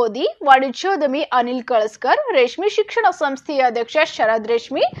ಶರಣು ಮೋದಿ, ವಾಣಿಜ್ಯೋದ್ಯಮಿ ಅನಿಲ್ ಕಳಸ್ಕರ್, ರೇಷ್ಮೆ ಶಿಕ್ಷಣ ಸಂಸ್ಥೆಯ ಅಧ್ಯಕ್ಷ ಶರದ್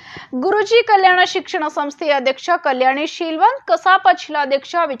ರೇಷ್ಮಿ, ಗುರುಜಿ ಕಲ್ಯಾಣ ಶಿಕ್ಷಣ ಸಂಸ್ಥೆಯ ಅಧ್ಯಕ್ಷ ಕಲ್ಯಾಣಿ ಶೀಲ್ವಂತ್, ಕಸಾಪ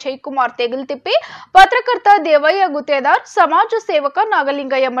ಜಿಲ್ಲಾಧ್ಯಕ್ಷ ವಿಜಯ್ ಕುಮಾರ್ ತೆಗಲ್ತಿಪ್ಪಿ, ಪತ್ರಕರ್ತ ದೇವಯ್ಯ ಗುತ್ತೇದಾರ್, ಸಮಾಜ ಸೇವಕ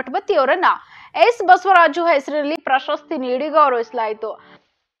ನಾಗಲಿಂಗಯ್ಯ ಮಠಬತ್ತಿ ಅವರನ್ನ ಎಸ್ ಬಸವರಾಜು ಹೆಸರಲ್ಲಿ ಪ್ರಶಸ್ತಿ ನೀಡಿ ಗೌರವಿಸಲಾಯಿತು.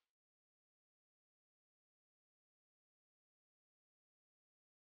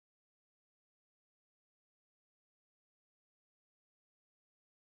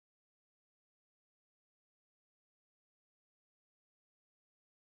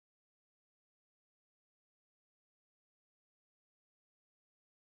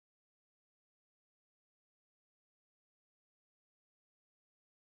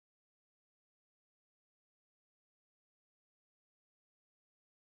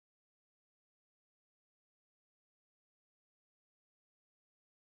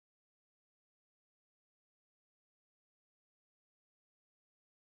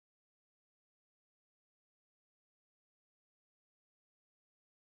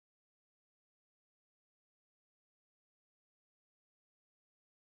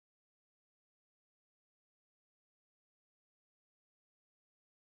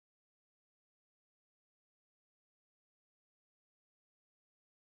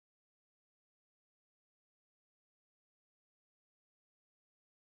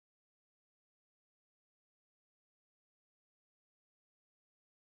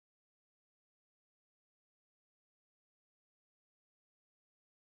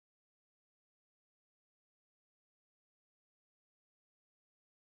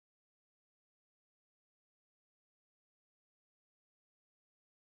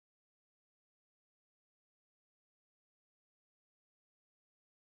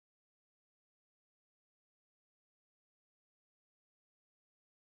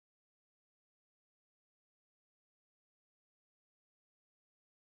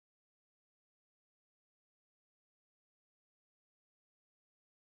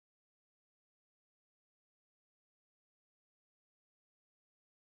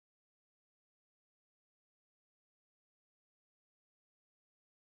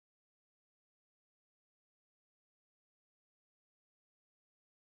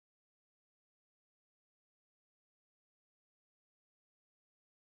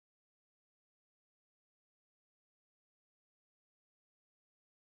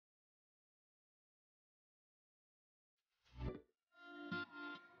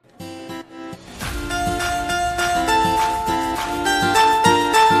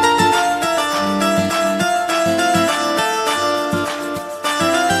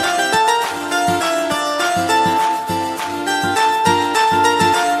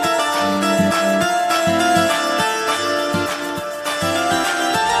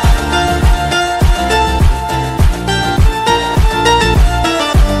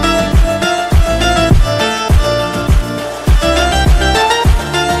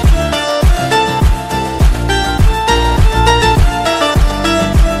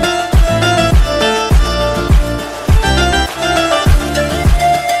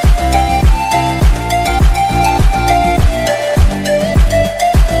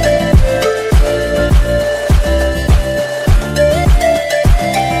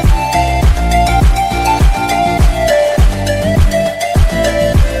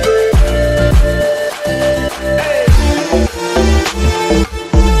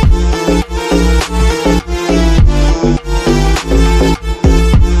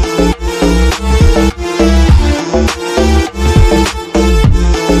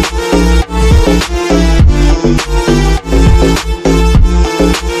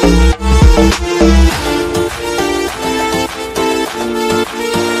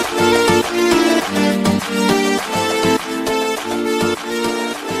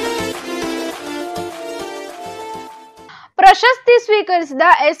 ಪ್ರಶಸ್ತಿ ಸ್ವೀಕರಿಸಿದ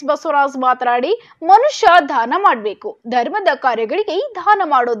ಎಸ್ ಬಸವರಾಜ್ ಮಾತನಾಡಿ, ಮನುಷ್ಯ ದಾನ ಮಾಡಬೇಕು. ಧರ್ಮದ ಕಾರ್ಯಗಳಿಗೆ ದಾನ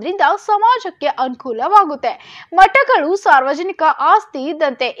ಮಾಡೋದ್ರಿಂದ ಸಮಾಜಕ್ಕೆ ಅನುಕೂಲವಾಗುತ್ತೆ. ಮಠಗಳು ಸಾರ್ವಜನಿಕ ಆಸ್ತಿ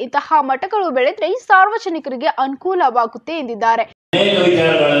ಇದ್ದಂತೆ. ಇಂತಹ ಮಠಗಳು ಬೆಳೆದ್ರೆ ಸಾರ್ವಜನಿಕರಿಗೆ ಅನುಕೂಲವಾಗುತ್ತೆ ಎಂದಿದ್ದಾರೆ. ಅನೇಕ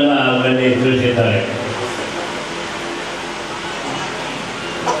ವಿಚಾರಗಳನ್ನು ಅದರಲ್ಲಿ ತಿಳಿಸಿದ್ದಾರೆ.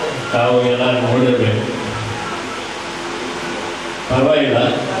 ತಾವು ಎಲ್ಲ ನೋಡಿರಬೇಕು. ಪರವಾಗಿಲ್ಲ.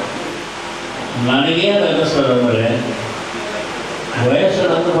 ನನಗೆ ಅನ್ನಿಸ್ತದಂದರೆ ವಯಸ್ಸು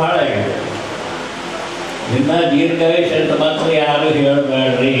ನಂದು ಭಾಳ ಆಗಿದೆ. ಇನ್ನು ದೀರ್ಘಾಯುಷ್ಯ ಅಂತ ಮಾತ್ರ ಯಾರು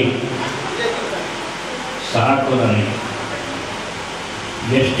ಹೇಳಬೇಡ್ರಿ, ಸಾಕು ನನಗೆ.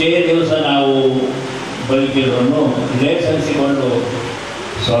 ಎಷ್ಟೇ ದಿವಸ ನಾವು ಬದುಕಿದ್ರು ಲೇಖನಿಸಿಕೊಂಡು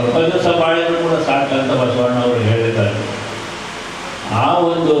ಸ್ವಲ್ಪ ದಿವಸ ಬಾಳಿದ್ರು ಕೂಡ ಸಾಕಂತ ಬಸವಣ್ಣವರು ಹೇಳಿದ್ದಾರೆ. ಆ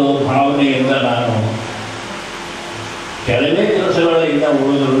ಒಂದು ಭಾವನೆಯಿಂದ ನಾನು ಕೆಲವೇ ದಿವಸಗಳಿಂದ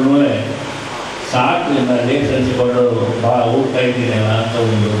ಉಳಿದ್ರೂ ಸಾಕು ಇಂದ ಲೇಖನಿಸಿಕೊಂಡು ಹೋಗ್ತಾ ಇದ್ದೀನಲ್ಲ ಅಂತ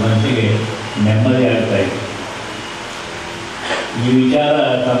ಒಂದು ಮನಸ್ಸಿಗೆ ನೆಮ್ಮದಿ ಆಗ್ತಾ ಇತ್ತು. ಈ ವಿಚಾರ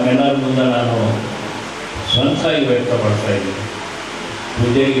ತಮ್ಮೆಲ್ಲರ ಮುಂದೆ ನಾನು ಸ್ವಂತವಾಗಿ ವ್ಯಕ್ತಪಡ್ತಾ ಇದ್ದೀನಿ.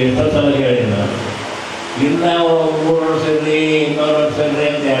 ಪೂಜೆಗೆ ಎಷ್ಟೋ ಸಲ ಹೇಳಿದೆ ನಾನು. ಇನ್ನು 3 ವರ್ಷ ಇರಲಿ 200 ವರ್ಷ ಇರಲಿ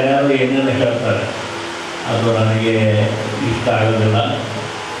ಅಂತ ಯಾರ್ಯಾರು ಏನೇನು ಹೇಳ್ತಾರೆ, ಅದು ನನಗೆ ಇಷ್ಟ ಆಗೋದಿಲ್ಲ.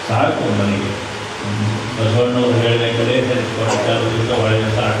 ಸಾಕು ನನಗೆ ಬಸವಣ್ಣವರು ಹೇಳಬೇಕಾದ್ರೆ ಸರಿಸ್ಕೊಂಡು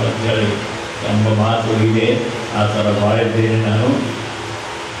ಒಳ್ಳೆಯ ಸಾಕು ಅಂತೇಳಿ ಎಂಬ ಮಾತು ಇದೆ. ಆ ಥರ ಬಾಳಿದ್ದೇನೆ ನಾನು.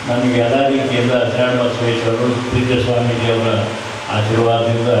 ನನಗೆ ಎಲ್ಲ ರೀತಿಯಿಂದ ಶರಣ ಬಸವೇಶ್ವರರು ಪೂಜ್ಯ ಸ್ವಾಮೀಜಿಯವರ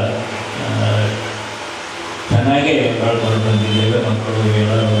ಆಶೀರ್ವಾದದಿಂದ ಚೆನ್ನಾಗೇ ಬಾಳ್ಕೊಂಡು ಬಂದಿದ್ದೇವೆ. ಮಕ್ಕಳು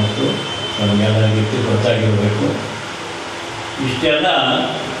ಎಲ್ಲರೂ ಮತ್ತು ನಮಗೆಲ್ಲ ರೀತಿ ಗೊತ್ತಾಗಿರಬೇಕು. ಇಷ್ಟೆಲ್ಲ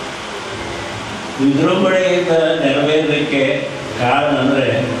ವಿಜೃಂಭಣೆಯಿಂದ ನೆರವೇರಲಿಕ್ಕೆ ಕಾರಣ ಅಂದರೆ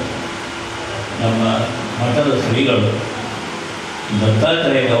ನಮ್ಮ ಮಠದ ಶ್ರೀಗಳು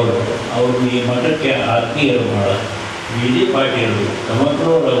ದತ್ತಾತ್ರೇಯವರು. ಅವರು ಈ ಮಠಕ್ಕೆ ಆತ್ಮೀಯರು ಭಾಳ. ಬಿ ಜೆ ಪಾಟೀಲರು,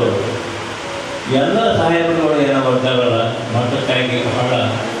 ಕಮಕ್ರೂರವರು ಎಲ್ಲ ಸಾಹೇಬರುಗಳು ಏನೋ ಬರ್ತಾರಲ್ಲ, ಮಠಕ್ಕಾಗಿ ಬಹಳ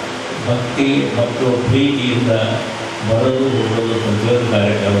ಭಕ್ತಿ ಮತ್ತು ಪ್ರೀತಿಯಿಂದ ಬರೋದು ಹೋಗೋದು ಪ್ರತಿಯೊಂದು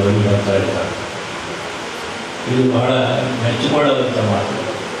ಕಾರ್ಯಕ್ರಮದಲ್ಲಿ ಬರ್ತಾ ಇರ್ತಾರೆ. ಇದು ಬಹಳ ಮೆಚ್ಚಿಕೊಳ್ಳುವಂಥ ಮಾತು.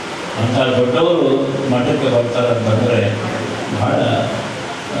 ಅಂಥ ದೊಡ್ಡವರು ಮಠಕ್ಕೆ ಬರ್ತಾರಂತಂದರೆ ಬಹಳ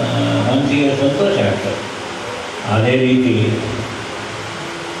ಮನಸ್ಸಿಗೆ ಸಂತೋಷ ಆಗ್ತದೆ. ಅದೇ ರೀತಿ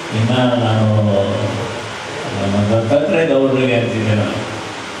ಇನ್ನು ನಾನು ನಮ್ಮ ದತ್ತಾತ್ರೇಯದವ್ರಿಗೆ ಅಂತಿದ್ದೆ ನಾನು,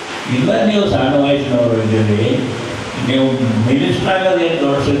 ಇಲ್ಲ ನೀವು ಸಣ್ಣ ವಯಸ್ಸಿನವರು ಇದ್ದೀರಿ, ನೀವು ಮಿನಿಸ್ಟರ್ ಆಗೋದು ಏನು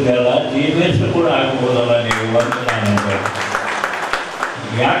ತೋರಿಸಿದ್ದಲ್ಲ, ಚೀಫ್ ಮಿನಿಸ್ಟರ್ ಕೂಡ ಆಗ್ಬೋದಲ್ಲ ನೀವು ಅಂತ ನಾನು ಹೇಳ್ತೇನೆ.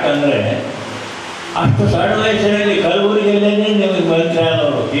 ಯಾಕಂದರೆ ಅಷ್ಟು ಸಣ್ಣ ವಯಸ್ಸಿನಲ್ಲಿ ಕಲಬುರಗಿಯಲ್ಲೇ ನಿಮಗೆ ಮಂತ್ರಿ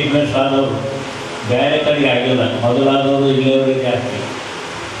ಆದವರು, ಚೀಫ್ ಮಿನಿಸ್ಟರ್ ಆದವರು, ಬೇರೆ ಕಡೆಗೆ ಆಗಿಲ್ಲ. ಮೊದಲಾದವರು ಇಲ್ಲಿಯವರಿಗೆ ಜಾಸ್ತಿ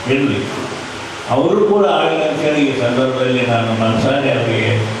ಇರಲಿ. ಅವರು ಕೂಡ ಆಗಲಿ ಅಂತೇಳಿ ಈ ಸಂದರ್ಭದಲ್ಲಿ ನಾನು ಮನಸಾರೆ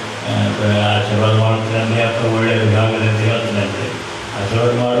ಅವರಿಗೆ ಆಶೀರ್ವಾದ ಮಾಡ್ತೀನಿ. ಅಥವಾ ಒಳ್ಳೆಯದು ಆಗಲಿ ಅಂತ ಹೇಳ್ತೀನಂತೆ.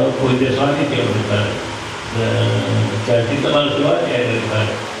 ಆಶೀರ್ವಾದ ಮಾಡೋ ಪೂಜ್ಯ ಸ್ವಾಮೀಜಿಯವರಿರ್ತಾರೆ, ಚಿತ್ತಮಲ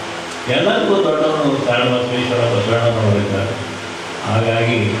ಶಿವಾಚಾರ್ಯರಿರ್ತಾರೆ, ಎಲ್ಲರಿಗೂ ದೊಡ್ಡವರು ಶರಣ ಬಸವೇಶ್ವರ ಬಸವಣ್ಣನವರಿದ್ದಾರೆ.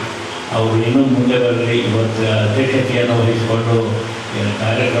 ಹಾಗಾಗಿ ಅವರು ಇನ್ನೂ ಮುಂದೆ ಬರಲಿ. ಇವತ್ತು ಅಧ್ಯಕ್ಷತೆಯನ್ನು ವಹಿಸಿಕೊಂಡು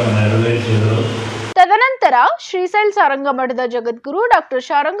ಕಾರ್ಯಕ್ರಮ ನೆರವೇರಿಸಿದರು. ತದನಂತರ ಶ್ರೀಶೈಲ್ ಸಾರಂಗ ಮಠದ ಜಗದ್ಗುರು ಡಾಕ್ಟರ್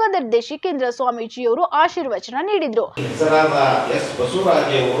ಶಾರಂಗಧರ್ ದೇಶಿಕೇಂದ್ರ ಸ್ವಾಮೀಜಿಯವರು ಆಶೀರ್ವಚನ ನೀಡಿದರು. ಹೆಸರಾದ ಎಸ್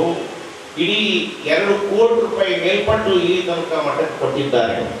ಬಸವರಾಜವರು ಇಡೀ 2 ಕೋಟಿ ರೂಪಾಯಿ ಮೇಲ್ಪಟ್ಟು ಇಲ್ಲಿ ತನಕ ಮಠಕ್ಕೆ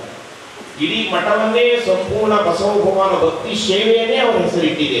ಕೊಟ್ಟಿದ್ದಾರೆ. ಇಡೀ ಮಠವನ್ನೇ ಸಂಪೂರ್ಣ ಬಸವ ಭಗವಾನ ಭಕ್ತಿ ಸೇವೆಯನ್ನೇ ಅವರ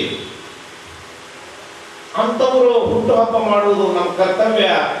ಹೆಸರಿಟ್ಟಿದ್ದೇವೆ. ಅಂಥವರು ಹುಟ್ಟುಹಬ್ಬ ಮಾಡುವುದು ನಮ್ಮ ಕರ್ತವ್ಯ.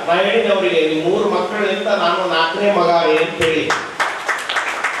 ನಾ ಹೇಳಿದವರಿಗೆ, ನಿಮ್ಮ 3 ಮಕ್ಕಳಿಂದ ನಾನು 4ನೇ ಮಗ ಅಂತೇಳಿ.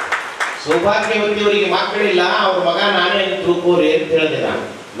 ಸೌಭಾಗ್ಯವತಿಯವರಿಗೆ ಮಕ್ಕಳಿಲ್ಲ, ಅವ್ರ ಮಗ ನಾನೇ ತಿಳ್ಕೋರಿ ಅಂತ ಹೇಳಿದೆ ನಾನು.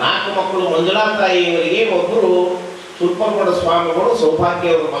 4 ಮಕ್ಕಳು. ಮಂಜುಳಾ ತಾಯಿಯವರಿಗೆ ಒಬ್ಬರು ಸುರ್ಪಗೌಡ ಸ್ವಾಮಿಗಳು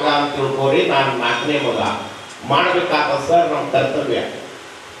ಸೌಭಾಗ್ಯ ಅವ್ರ ಮಗ ಅಂತ ತಿಳ್ಕೋರಿ, ನಾನು 4ನೇ ಮಗ. ಮಾಡಬೇಕಾದ ಸರ್ ನಮ್ಮ ಕರ್ತವ್ಯ.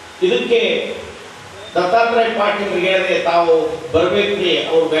 ಇದಕ್ಕೆ ದತ್ತಾತ್ರೇಯ ಪಾಟೀಲ್ರಿಗೆ ಹೇಳಿದೆ, ತಾವು ಬರಬೇಕ್ರಿ.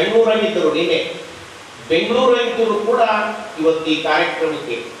 ಅವ್ರು ಬೆಂಗಳೂರಾಗಿದ್ದರು. ನೀನೆ ಬೆಂಗಳೂರಾಗಿದ್ದರು ಕೂಡ ಇವತ್ತು ಈ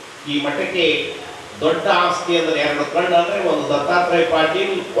ಕಾರ್ಯಕ್ರಮಕ್ಕೆ, ಈ ಮಠಕ್ಕೆ ದೊಡ್ಡ ಆಸ್ತಿ ಅಂದರೆ 2 ಕಣ್ಣು ಅಂದರೆ ಒಂದು ದತ್ತಾತ್ರೇಯ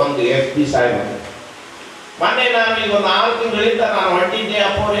ಪಾಟೀಲ್, ಒಂದು ಎಸ್ ಪಿ ಸಾಹೇಬ್. ಮೊನ್ನೆ ನಾನು ಈಗ ಒಂದು 6 ತಿಂಗಳಿಂದ ನಾನು ಹೊಂಟಿದ್ದೆ.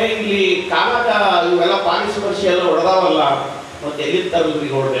 ಅಪ್ಪೋರೇ ಇಲ್ಲಿ ಕಾಲಾಗ ಇವೆಲ್ಲ ಪಾಲಿಸಿ ವರ್ಷ ಎಲ್ಲ ಹೊಡೆದಾವಲ್ಲ, ಮತ್ತೆ ಎಲ್ಲಿ ತರಲ್ರಿ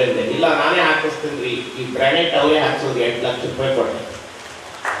ನೋಡ್ರಿ ಅಂದೆ. ಇಲ್ಲ ನಾನೇ ಹಾಕಿಸ್ತೀನಿ, ಈ ಗ್ರಾನೈಟ್ ಅವೇ ಹಾಕ್ಸೋದು 8 ಲಕ್ಷ ರೂಪಾಯಿ ಕೊಟ್ಟೆ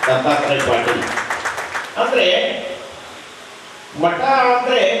ದತ್ತಾತ್ರೇಯ ಪಾಟೀಲ್. ಅಂದ್ರೆ ಮಠ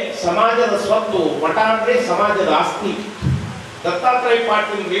ಅಂದ್ರೆ ಸಮಾಜದ ಸ್ವತ್ತು, ಮಠ ಅಂದ್ರೆ ಸಮಾಜದ ಆಸ್ತಿ. ದತ್ತಾತ್ರೇಯ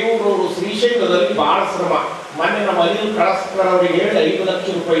ಪಾಟೀಲ್ ರೇವೂರವರು ಶ್ರೀಶೈಲದಲ್ಲಿ ಬಹಳ ಶ್ರಮ. ಮೊನ್ನೆ ನಮ್ಮ ಅನಿಲ್ ಕಳಸ್ಕರ್ ಅವರಿಗೆ ಹೇಳಿ 5 ಲಕ್ಷ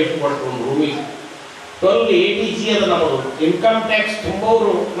ರೂಪಾಯಿ ಇಷ್ಟು ಕೊಡ್ತಾರೆ ರೂಮಿಗೆ. 12 ATG ಅದು ನಮ್ಮದು. ಇನ್ಕಮ್ ಟ್ಯಾಕ್ಸ್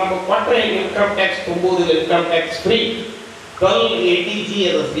ತುಂಬೋರು ನಮಗೆ ಕೊಟ್ಟರೆ income tax ತುಂಬುವುದಿಲ್ಲ, income tax free. 12 ATG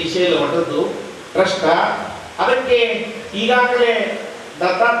ಅದು ಶ್ರೀಶೈಲ ಮಠದ್ದು ಟ್ರಸ್ಟ್. ಅದಕ್ಕೆ ಈಗಾಗಲೇ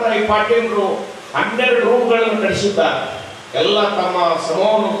ದತ್ತಾತ್ರೇಯ ಪಾಟೀಲರು 12 ರೂಮ್ಗಳನ್ನು ಕಟ್ಟಿಸಿದ್ದಾರೆ. ಎಲ್ಲ ತಮ್ಮ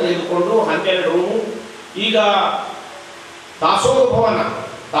ಶ್ರಮವನ್ನು ತೆಗೆದುಕೊಂಡು 12 ರೂಮು. ಈಗ ದಾಸೋಹ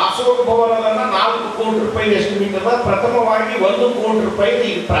ಭವನದನ್ನ 4 ಕೋಟಿ ರೂಪಾಯಿ ಎಸ್ಟಿಮೇಟ್ ಅದ. ಪ್ರಥಮವಾಗಿ 1 ಕೋಟಿ ರೂಪಾಯಿ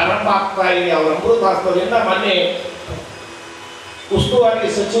ಈಗ ಪ್ರಾರಂಭ ಆಗ್ತಾ ಇದೆ. ಅವರ ಅಮೃತಾಸ್ತ್ರದಿಂದ ಮೊನ್ನೆ ಉಸ್ತುವಾರಿ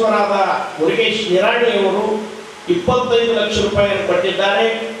ಸಚಿವರಾದ ಮುರುಗೇಶ್ ನಿರಾಣಿಯವರು 25 ಲಕ್ಷ ರೂಪಾಯಿಯನ್ನು ಕೊಟ್ಟಿದ್ದಾರೆ.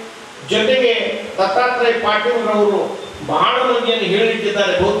 ಜೊತೆಗೆ ದತ್ತಾತ್ರೇಯ ಪಾಟೀಲ್ರವರು ಬಹಳ ಮಂದಿಯನ್ನು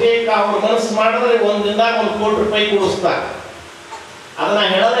ಹೇಳಿಟ್ಟಿದ್ದಾರೆ. ಬಹುತೇಕ ಅವರು ಮನಸ್ಸು ಮಾಡಿದ್ರೆ 1 ಕೋಟಿ ರೂಪಾಯಿ ಕೊಡಿಸ್ತಾರೆ. ಅದನ್ನ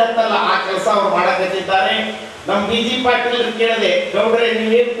ಹೇಳೋದೇ ಅಂತಲ್ಲ, ಆ ಕೆಲಸ ಅವ್ರು ಮಾಡಕತ್ತಿದ್ದಾರೆ. ನಮ್ಮ BG ಪಾಟೀಲ್ ಕೇಳಿದೆ, ಗೌಡ್ರೆ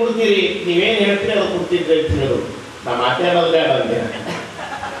ನೀವೇನ್ ಕೊಡ್ತೀರಿ, ನೀವೇನ್ ಹೇಳ್ತೀರಿ ಅದು ಕೊಡ್ತಿದ್ರಿ ಅಂತ ಹೇಳಿದ್ರು. ನಾ ಮಾತಾಡೋದು ಬೇಡ ಅಂದೆ.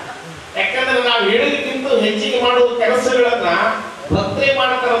 ಯಾಕಂದ್ರೆ ನಾವು ಹೇಳಿದಕ್ಕಿಂತ ಹೆಚ್ಚಿಗೆ ಮಾಡುವ ಕೆಲಸಗಳನ್ನ ಭಕ್ತರೇ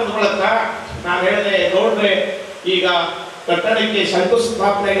ಮಾಡ್ತಾರೆ ಅಂದ ಮೂಲಕ ನಾನು ಹೇಳಿದೆ, ಗೌಡ್ರೆ ಈಗ ಕಟ್ಟಡಕ್ಕೆ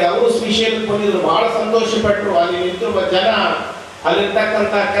ಶಂಕುಸ್ಥಾಪನೆಗೆ ಅವರು ಶ್ರೀಶೈಲಕ್ಕೆ ಬಂದಿದ್ರು, ಬಹಳ ಸಂತೋಷ ಪಟ್ಟರು. ಅಲ್ಲಿ ನಿಂತಿರುವ ಜನ,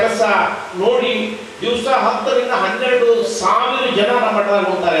 ಅಲ್ಲಿರ್ತಕ್ಕಂಥ ಕೆಲಸ ನೋಡಿ ದಿವಸ 10 ರಿಂದ 12 ಸಾವಿರ ಜನ ನಮ್ಮ ಮಠದಲ್ಲಿ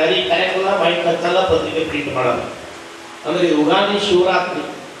ಹೋಗ್ತಾರೆ. ಅಲ್ಲಿ ಕಾರ್ಯಕ್ರಮ ಮೈಕ್ ಹಚ್ಚಲ್ಲ, ಪತ್ರಿಕೆ ಪ್ರಿಂಟ್ ಮಾಡೋದು. ಅಂದ್ರೆ ಯುಗಾದಿ ಶಿವರಾತ್ರಿ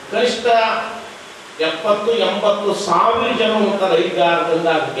ಕನಿಷ್ಠ 70-80 ಸಾವಿರ ಜನ ಹೋಗ್ತಾರೆ.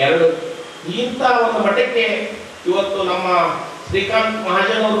 5-6 ಇಂಥ ಒಂದು ಮಠಕ್ಕೆ ಇವತ್ತು ನಮ್ಮ ಶ್ರೀಕಾಂತ್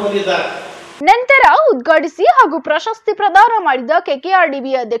ಮಹಾಜನ್ ಅವರು ಬಂದಿದ್ದಾರೆ. ನಂತರ ಉದ್ಘಾಟಿಸಿ ಹಾಗೂ ಪ್ರಶಸ್ತಿ ಪ್ರದಾನ ಮಾಡಿದ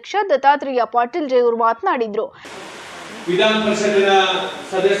ಕೆಕೆಆರ್ಡಿಬಿ ಅಧ್ಯಕ್ಷ ದತ್ತಾತ್ರೇಯ ಪಾಟೀಲ್ ಅವರು ಮಾತನಾಡಿದರು. ವಿಧಾನ ಪರಿಷತ್ತಿನ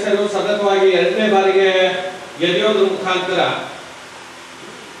ಸದಸ್ಯರು ಸತತವಾಗಿ 2ನೇ ಬಾರಿಗೆ ಗೆಲ್ಲುವುದರ ಮುಖಾಂತರ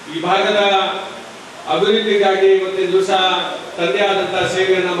ಈ ಭಾಗದ ಅಭಿವೃದ್ಧಿಗಾಗಿ ಇವತ್ತಿನ ದಿವಸ ತಂದೆ ಆದಂತಹ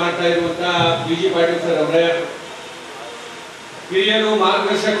ಸೇವೆಯನ್ನ ಮಾಡ್ತಾ ಇರುವಂತಹ BG ಪಾಟೀಲ್ ಸರ್ ಅವರೇ, ಹಿರಿಯರು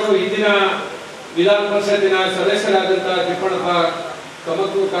ಮಾರ್ಗದರ್ಶಕರು, ಹಿಂದಿನ ವಿಧಾನ ಪರಿಷತ್ತಿನ ಸದಸ್ಯರಾದಂತಹ ತಿಪ್ಪಣ್ಣಪ್ಪ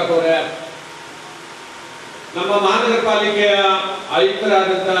ಕಮಕೂರ್ ಅವರೇ, ನಮ್ಮ ಮಹಾನಗರ ಪಾಲಿಕೆಯ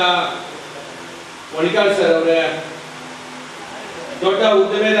ಆಯುಕ್ತರಾದಂತಹ ವಣಿಕಾಳ್ ಸರ್ ಅವರೇ, ದೊಡ್ಡ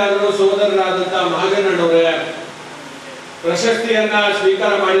ಉದ್ಯಮೆದಾರರು ಸೋದರರಾದಂತಹ ಮಹಾಜನಣ್ಣವರೇ, ಪ್ರಶಸ್ತಿಯನ್ನ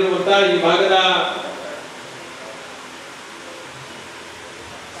ಸ್ವೀಕಾರ ಮಾಡಿರುವಂತಹ ಈ ಭಾಗದ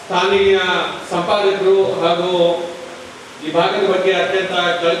ಸ್ಥಾನೀಯ ಸಂಪಾದಕರು ಹಾಗೂ ಈ ಭಾಗದ ಬಗ್ಗೆ ಅತ್ಯಂತ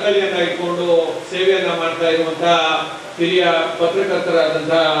ಕಳಕಳಿಯನ್ನ ಇಟ್ಕೊಂಡು ಸೇವೆಯನ್ನ ಮಾಡ್ತಾ ಇರುವಂತಹ ಹಿರಿಯ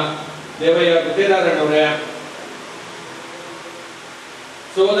ಪತ್ರಕರ್ತರಾದಂತಹ ದೇವಯ್ಯ ಗುತ್ತೇದಾರಣ್ಣವರೇ,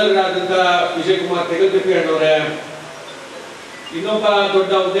 ಸೋದರರಾದಂತಹ ವಿಜಯಕುಮಾರ್ ತೆಗಲ್ತಿಪ್ಪಿ ಅಣ್ಣವರೇ, ಇನ್ನೊಬ್ಬ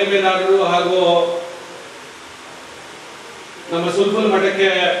ದೊಡ್ಡ ಉದ್ಯಮೆದಾರರು ಹಾಗೂ ನಮ್ಮ ಸುಲ್ಫುಲ್ ಮಠಕ್ಕೆ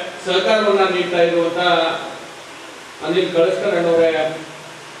ಸಹಕಾರವನ್ನ ನೀಡ್ತಾ ಇರುವಂತಹ ಅನಿಲ್ ಕಳಸ್ಕರ್ ಅಣ್ಣವರೇ,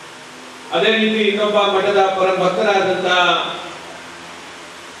 ಅದೇ ರೀತಿ ಇನ್ನೊಬ್ಬ ಮಠದ ಪರಮ ಭಕ್ತರಾದಂತಹ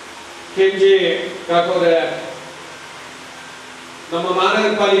ಕೆಂಜಿ ಕಾಕೋರೆ, ನಮ್ಮ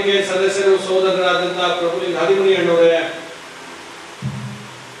ಮಹಾನಗರ ಪಾಲಿಕೆ ಸದಸ್ಯರು ಸೋದರರಾದಂತಹ ಪ್ರಭುಲಿಂಗ ಹಾದಿಮನಿ ಅಣ್ಣವರೇ,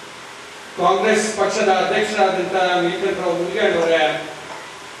 ಕಾಂಗ್ರೆಸ್ ಪಕ್ಷದ ಅಧ್ಯಕ್ಷರಾದಂತಹ ನೀಲಕಂಠರಾವ್ ಮುನಿಗೆ ಅಣ್ಣವರೇ,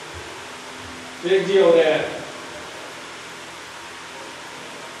 ಜಿ ಅವರೇ,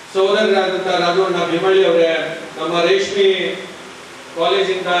 ಸೋದರರಾದಂತಹ ರಾಘವಣ್ಣ ಭೀಮಳ್ಳಿ ಅವರೇ, ನಮ್ಮ ರೇಷ್ಮೆ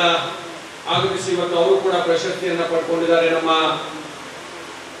ಕಾಲೇಜಿಂದ ಆಗಮಿಸಿ ಇವತ್ತು ಅವರು ಕೂಡ ಪ್ರಶಸ್ತಿಯನ್ನ ಪಡ್ಕೊಂಡಿದ್ದಾರೆ. ನಮ್ಮ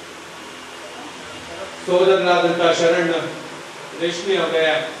ಸೋದರರಾದಂತಹ ಶರಣ್ ರೇಷ್ಮೆ ಅವರೇ,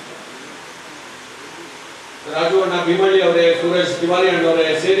 ರಾಘವಣ್ಣ ಭೀಮಳ್ಳಿ ಅವರೇ, ಸೂರಜ್ ತಿವಾರಿ ಅಣ್ಣವರೇ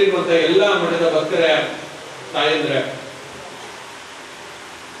ಸೇರಿರುವಂತಹ ಎಲ್ಲಾ ಮಠದ ಭಕ್ತರೇ, ತಾಯಂದ್ರೆ,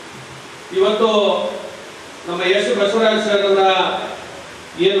 ಇವತ್ತು ನಮ್ಮ ಎಸ್ ಬಸವರಾಜ್ ಸರ್ ಅವರ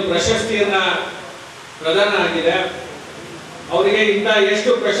ಏನು ಪ್ರಶಸ್ತಿಯನ್ನ ಪ್ರದಾನ ಆಗಿದೆ, ಅವರಿಗೆ ಇಂಥ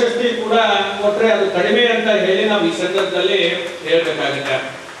ಎಷ್ಟು ಪ್ರಶಸ್ತಿ ಕೂಡ ಕೊಟ್ರೆ ಅದು ಕಡಿಮೆ ಅಂತ ಹೇಳಿ ನಾವು ಈ ಸಂದರ್ಭದಲ್ಲಿ ಹೇಳ್ಬೇಕಾಗುತ್ತೆ.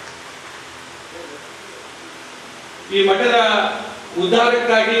 ಈ ಮಠದ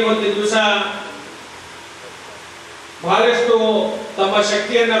ಉದ್ಧಾರಕ್ಕಾಗಿ ಇವತ್ತಿನ ದಿವಸ ಬಹಳಷ್ಟು ತಮ್ಮ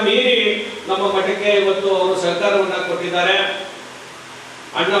ಶಕ್ತಿಯನ್ನ ಮೀರಿ ನಮ್ಮ ಮಠಕ್ಕೆ ಇವತ್ತು ಅವರು ಸಹಕಾರವನ್ನ ಕೊಟ್ಟಿದ್ದಾರೆ.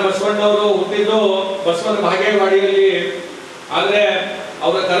 ಅಣ್ಣ ಬಸವಣ್ಣವರು ಹುಟ್ಟಿದ್ದು ಬಸವನ ಬಾಗೇವಾಡಿಯಲ್ಲಿ, ಆದ್ರೆ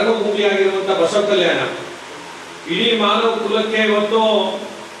ಅವರ ಕರ್ಮಭೂಮಿಯಾಗಿರುವಂತಹ ಬಸವ ಕಲ್ಯಾಣ. ಇಡೀ ಮಾನವ ಕುಲಕ್ಕೆ ಇವತ್ತು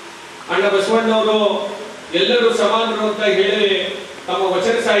ಅಣ್ಣ ಬಸವಣ್ಣವರು ಎಲ್ಲರೂ ಸಮಾನರು ಅಂತ ಹೇಳಿ ತಮ್ಮ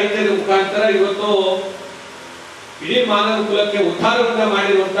ವಚನ ಸಾಹಿತ್ಯದ ಮುಖಾಂತರ ಇವತ್ತು ಇಡೀ ಮಾನವ ಕುಲಕ್ಕೆ ಉದ್ಧಾರವನ್ನ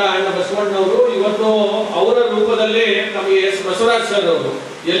ಮಾಡಿರುವಂತಹ ಅಣ್ಣ ಬಸವಣ್ಣವರು ಇವತ್ತು ಅವರ ರೂಪದಲ್ಲಿ ನಮಗೆ ಎಸ್ ಬಸವರಾಜ್ ಸರ್ ಅವರು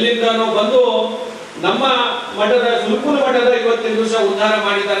ಎಲ್ಲಿಂದನೋ ಬಂದು ನಮ್ಮ ಮಠದ ಸುಲ್ಕುಲ ಮಠದ ಇವತ್ತಿನ ದಿವಸ ಉದ್ಧಾರ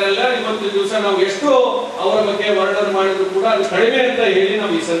ಮಾಡಿದಾರಲ್ಲ. ಇವತ್ತಿನ ದಿವಸ ನಾವು ಎಷ್ಟು ಅವರ ಬಗ್ಗೆ ವರ್ಣನೆ ಮಾಡಿದ್ರು ಕೂಡ ಅದು ಕಡಿಮೆ ಅಂತ ಹೇಳಿ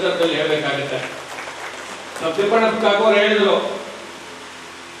ನಾವು ಈ ಸಂದರ್ಭದಲ್ಲಿ ಹೇಳ್ಬೇಕಾಗುತ್ತೆ. ನಾವು ತಿಪ್ಪಣ್ಣಪ್ಪ ಕಾಕೋರು ಹೇಳಿದ್ರು,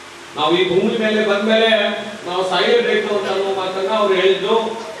 ನಾವು ಈ ಭೂಮಿ ಮೇಲೆ ಬಂದ್ಮೇಲೆ ನಾವು ಸಾಯಲೇಬೇಕು ಅಂತ ಅನ್ನೋ ಮಾತನ್ನ ಅವ್ರು ಹೇಳಿದ್ದು.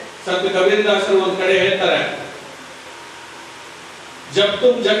 ಸಂತ ಕಬೀರದಾಸರು ಒಂದ್ ಕಡೆ ಹೇಳ್ತಾರೆ, जब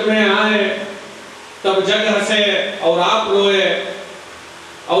तुम जग में आए तब जग हंसे और आप रोए,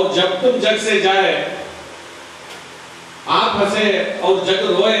 और जब तुम जग से जाए ಆ ಫಸೆ ಅವ್ರ ಜಗ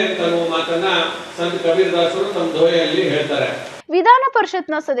ರೋಯ್ ಅಂತ ಮಾತನ್ನ ಸಂತ ಕಬೀರದಾಸರು ನಮ್ಮ ದೋಯೆಯಲ್ಲಿ ಹೇಳ್ತಾರೆ. ವಿಧಾನ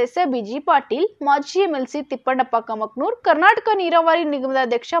ಪರಿಷತ್ನ ಸದಸ್ಯ ಬಿಜಿ ಪಾಟೀಲ್, ಮಾಜಿ ಎಂಎಲ್ಸಿ ತಿಪ್ಪಣ್ಣಪ್ಪ ಕಮಕ್ನೂರ್, ಕರ್ನಾಟಕ ನೀರಾವರಿ ನಿಗಮದ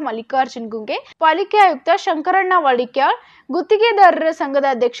ಅಧ್ಯಕ್ಷ ಮಲ್ಲಿಕಾರ್ಜುನ್ ಗುಂಗೆ, ಪಾಲಿಕೆ ಆಯುಕ್ತ ಶಂಕರಣ್ಣ ವಡಿಕ್ಯಾಳ್, ಗುತ್ತಿಗೆದಾರರ ಸಂಘದ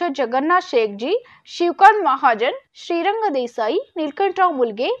ಅಧ್ಯಕ್ಷ ಜಗನ್ನಾಥ್ ಶೇಖ್ಜಿ, ಶಿವಕಾಂತ್ ಮಹಾಜನ್, ಶ್ರೀರಂಗ ದೇಸಾಯಿ, ನೀಲಕಂಠರಾವ್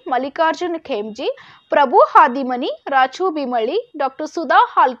ಮುಲ್ಗೆ, ಮಲ್ಲಿಕಾರ್ಜುನ್ ಖೇಮ್ಜಿ, ಪ್ರಭು ಹಾದಿಮನಿ, ರಾಜು ಬಿಮಳಿ, ಡಾಕ್ಟರ್ ಸುಧಾ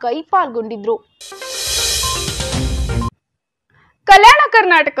ಹಾಲ್ಕೈ ಪಾಲ್ಗೊಂಡಿದ್ರು. ಕಲ್ಯಾಣ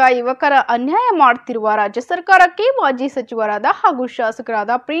ಕರ್ನಾಟಕ ಯುವಕರ ಅನ್ಯಾಯ ಮಾಡುತ್ತಿರುವ ರಾಜ್ಯ ಸರ್ಕಾರಕ್ಕೆ ಮಾಜಿ ಸಚಿವರಾದ ಹಾಗೂ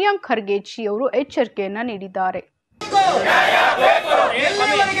ಶಾಸಕರಾದ ಪ್ರಿಯಾಂಕ್ ಖರ್ಗೆಜಿ ಅವರು ಎಚ್ಚರಿಕೆಯನ್ನ ನೀಡಿದ್ದಾರೆ.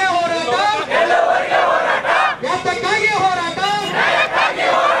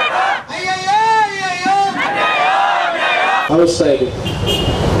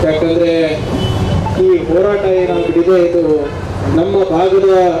 ಯಾಕಂದ್ರೆ ಈ ಹೋರಾಟ ಏನಾಗ್ಬಿಟ್ಟಿದೆ, ಇದು ನಮ್ಮ ಭಾಗದ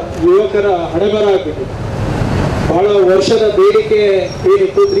ಯುವಕರ ಹಣೆಬರ ಆಗ್ಬಿಟ್ಟಿದೆ. ಬಹಳ ವರ್ಷದ ಬೇಡಿಕೆ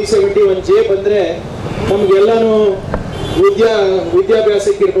ಏನಿತ್ತು 371J ಬಂದ್ರೆ ನಮ್ಗೆಲ್ಲಾನು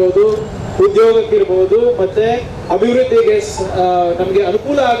ವಿದ್ಯಾಭ್ಯಾಸಕ್ಕಿರ್ಬೋದು, ಉದ್ಯೋಗಕ್ಕಿರ್ಬೋದು, ಮತ್ತೆ ಅಭಿವೃದ್ಧಿಗೆ ನಮ್ಗೆ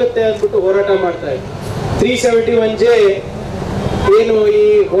ಅನುಕೂಲ ಆಗುತ್ತೆ ಅಂದ್ಬಿಟ್ಟು ಹೋರಾಟ ಮಾಡ್ತಾ ಇದ್ವಿ. 371J ಏನು ಈ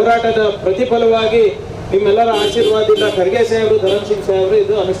ಹೋರಾಟದ ಪ್ರತಿಫಲವಾಗಿ ನಿಮ್ಮೆಲ್ಲರ ಆಶೀರ್ವಾದದಿಂದ ಖರ್ಗೆ ಸಾಹೇಬರು, ಧರಮ್ ಸಿಂಗ್ ಸಾಹೇಬರು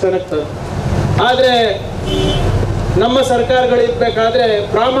ಇದು ಅನುಷ್ಠಾನಕ್ಕೆ ತಂದ್ರು. ಆದ್ರೆ ನಮ್ಮ ಸರ್ಕಾರಗಳಿರ್ಬೇಕಾದ್ರೆ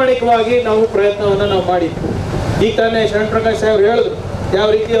ಪ್ರಾಮಾಣಿಕವಾಗಿ ನಾವು ಪ್ರಯತ್ನವನ್ನ ನಾವು ಮಾಡಿದ್ವಿ. ಈಗ ತಾನೇ ಶರಣ್ ಪ್ರಕಾಶ್ ಸಾಹೇಬ್ರು ಹೇಳಿದ್ರು ಯಾವ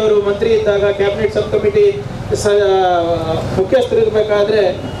ರೀತಿ ಅವರು ಮಂತ್ರಿ ಇದ್ದಾಗ ಕ್ಯಾಬಿನೆಟ್ ಸಬ್ ಕಮಿಟಿ ಮುಖ್ಯಸ್ಥರಿರ್ಬೇಕಾದ್ರೆ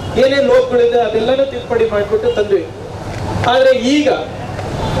ಏನೇನು ಲೋಪಗಳಿದೆ ಅದೆಲ್ಲನೂ ತಿದ್ದುಪಡಿ ಮಾಡಿಬಿಟ್ಟು ತಂದ್ವಿ. ಆದ್ರೆ ಈಗ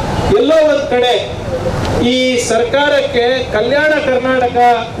ಎಲ್ಲೋ ಒಂದ್ ಕಡೆ ಈ ಸರ್ಕಾರಕ್ಕೆ ಕಲ್ಯಾಣ ಕರ್ನಾಟಕ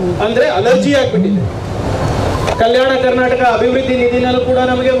ಅಂದ್ರೆ ಅಲರ್ಜಿ ಆಗ್ಬಿಟ್ಟಿದೆ. ಕಲ್ಯಾಣ ಕರ್ನಾಟಕ ಅಭಿವೃದ್ಧಿ ನಿಧಿನಲ್ಲೂ ಕೂಡ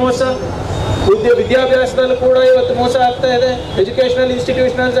ನಮಗೆ ಮೋಸ, ವಿದ್ಯಾಭ್ಯಾಸದಲ್ಲೂ ಕೂಡ ಇವತ್ತು ಮೋಸ ಆಗ್ತಾ ಇದೆ. ಎಜುಕೇಶನಲ್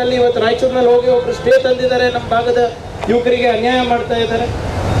ಇನ್ಸ್ಟಿಟ್ಯೂಷನ್ಸ್ ಅಲ್ಲಿ ಇವತ್ತು ರಾಯಚೂರಿನಲ್ಲಿ ಹೋಗಿ ಒಬ್ರು ಸ್ಟೇ ತಂದಿದ್ದಾರೆ, ನಮ್ಮ ಭಾಗದ ಯುವಕರಿಗೆ ಅನ್ಯಾಯ ಮಾಡ್ತಾ ಇದ್ದಾರೆ.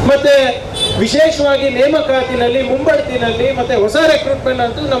 ಮತ್ತೆ ವಿಶೇಷವಾಗಿ ನೇಮಕಾತಿನಲ್ಲಿ, ಮುಂಬಡ್ತಿನಲ್ಲಿ ಮತ್ತೆ ಹೊಸ ರೆಕ್ರೂಟ್ಮೆಂಟ್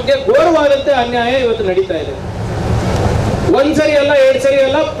ಅಂತೂ ನಮ್ಗೆ ಘೋರವಾದಂತೆ ಅನ್ಯಾಯ ಇವತ್ತು ನಡೀತಾ ಇದೆ. ಒಂದ್ಸರಿ ಅಲ್ಲ, 2 ಸರಿ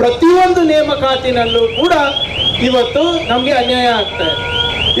ಅಲ್ಲ, ಪ್ರತಿಯೊಂದು ನೇಮಕಾತಿನಲ್ಲೂ ಕೂಡ ಇವತ್ತು ನಮ್ಗೆ ಅನ್ಯಾಯ ಆಗ್ತಾ ಇದೆ.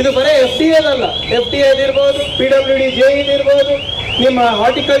 ಇದು ಬರೀ FDAದಲ್ಲ, FDAದಿರ್ಬೋದು, PWD JEದಿರ್ಬೋದು, ನಿಮ್ಮ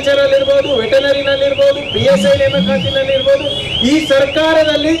ಹಾರ್ಟಿಕಲ್ಚರಲ್ ಇರ್ಬೋದು, ವೆಟನರಿನಲ್ಲಿರ್ಬೋದು, PSI ನೇಮಕಾತಿನಲ್ಲಿರ್ಬೋದು, ಈ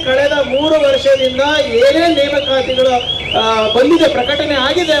ಸರ್ಕಾರದಲ್ಲಿ ಕಳೆದ 3 ವರ್ಷದಿಂದ ಏನೇನು ನೇಮಕಾತಿಗಳು ಬಂದಿದೆ, ಪ್ರಕಟಣೆ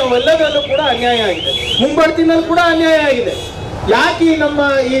ಆಗಿದೆ, ಅವೆಲ್ಲದರಲ್ಲೂ ಕೂಡ ಅನ್ಯಾಯ ಆಗಿದೆ. ಮುಂಬಡ್ತಿನಲ್ಲಿ ಕೂಡ ಅನ್ಯಾಯ ಆಗಿದೆ. ಯಾಕೆ ನಮ್ಮ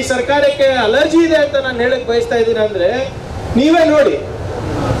ಈ ಸರ್ಕಾರಕ್ಕೆ ಅಲರ್ಜಿ ಇದೆ ಅಂತ ನಾನು ಹೇಳಕ್ ಬಯಸ್ತಾ ಇದ್ದೀನಿ ಅಂದ್ರೆ, ನೀವೇ ನೋಡಿ,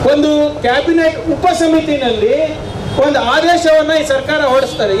 ಒಂದು ಕ್ಯಾಬಿನೆಟ್ ಉಪಸಮಿತಿನಲ್ಲಿ ಒಂದು ಆದೇಶವನ್ನ ಈ ಸರ್ಕಾರ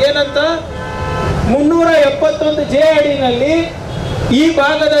ಹೊರಡಿಸ್ತಾರೆ. ಏನಂತ, 371J ಅಡಿನಲ್ಲಿ ಈ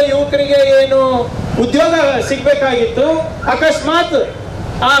ಭಾಗದ ಯುವಕರಿಗೆ ಏನು ಉದ್ಯೋಗ ಸಿಗ್ಬೇಕಾಗಿತ್ತು, ಅಕಸ್ಮಾತ್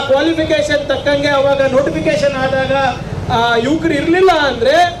ಆ ಕ್ವಾಲಿಫಿಕೇಶನ್ ತಕ್ಕಂಗೆ ಅವಾಗ ನೋಟಿಫಿಕೇಶನ್ ಆದಾಗ ಯುವಕರು ಇರಲಿಲ್ಲ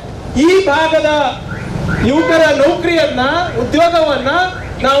ಅಂದ್ರೆ ಈ ಭಾಗದ ಯುವಕರ ನೌಕರಿಯನ್ನ, ಉದ್ಯೋಗವನ್ನ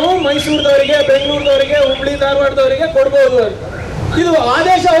ನಾವು ಮೈಸೂರದವರಿಗೆ, ಬೆಂಗಳೂರದವರಿಗೆ, ಹುಬ್ಳಿ ಧಾರವಾಡದವರಿಗೆ ಕೊಡ್ಬೋದು ಅಂತ ಇದು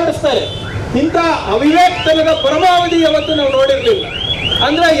ಆದೇಶ ಹೊರಡಿಸ್ತಾರೆ. ಇಂಥ ಅವಿವೇಕತನದ ಪರಮಾವಧಿ ಯಾವತ್ತು ನಾವು ನೋಡಿರ್ಲಿಲ್ಲ.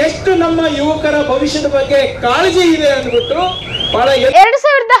 ಅಂದ್ರೆ ಎಷ್ಟು ನಮ್ಮ ಯುವಕರ ಭವಿಷ್ಯದ ಬಗ್ಗೆ ಕಾಳಜಿ ಇದೆ ಅಂದ್ಬಿಟ್ಟು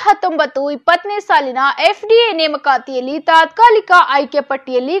 2019-20ನೇ ಸಾಲಿನ FDA ನೇಮಕಾತಿಯಲ್ಲಿ ತಾತ್ಕಾಲಿಕ ಆಯ್ಕೆ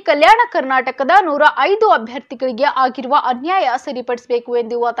ಪಟ್ಟಿಯಲ್ಲಿ ಕಲ್ಯಾಣ ಕರ್ನಾಟಕದ 105 ಅಭ್ಯರ್ಥಿಗಳಿಗೆ ಆಗಿರುವ ಅನ್ಯಾಯ ಸರಿಪಡಿಸಬೇಕು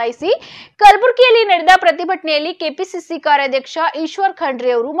ಎಂದು ಒತ್ತಾಯಿಸಿ ಕಲಬುರಗಿಯಲ್ಲಿ ನಡೆದ ಪ್ರತಿಭಟನೆಯಲ್ಲಿ ಕೆಪಿಸಿಸಿ ಕಾರ್ಯಾಧ್ಯಕ್ಷ ಈಶ್ವರ್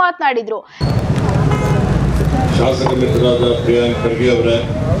ಖಂಡ್ರೆ ಅವರು ಮಾತನಾಡಿದರು. ಶಾಸಕ ಮಿತ್ರರಾದ ಪ್ರಿಯಾಂಕ್ ಖರ್ಗೆ ಅವರೇ,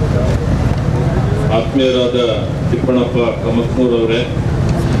 ಆತ್ಮೀಯರಾದ ತಿಪ್ಪಣ್ಣಪ್ಪ ಕಮಕ್ನೂರ್ ಅವರೇ,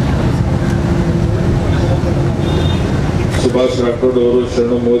 ಸುಭಾಷ್ ರಾಠೋಡ್ ಅವರು,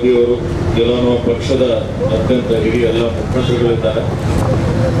 ಶರಣು ಮೋದಿ ಅವರು, ಎಲ್ಲ ನಮ್ಮ ಪಕ್ಷದ ಅತ್ಯಂತ ಹಿರಿಯ ಎಲ್ಲ ಮುಖಂಡರುಗಳಿದ್ದಾರೆ.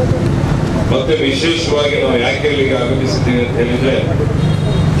 ಮತ್ತೆ ವಿಶೇಷವಾಗಿ ನಾವು ಯಾಕೆ ಇಲ್ಲಿಗೆ ಆಗಮಿಸಿದ್ದೀವಿ ಅಂತ ಹೇಳಿದ್ರೆ,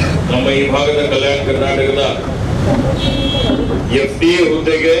 ನಮ್ಮ ಈ ಭಾಗದ ಕಲ್ಯಾಣ ಕರ್ನಾಟಕದ FDA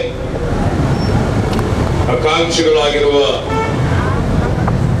ಹುದ್ದೆಗೆ ಆಕಾಂಕ್ಷಿಗಳಾಗಿರುವ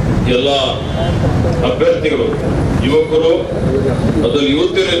ಎಲ್ಲ ಅಭ್ಯರ್ಥಿಗಳು, ಯುವಕರು, ಅದರಲ್ಲಿ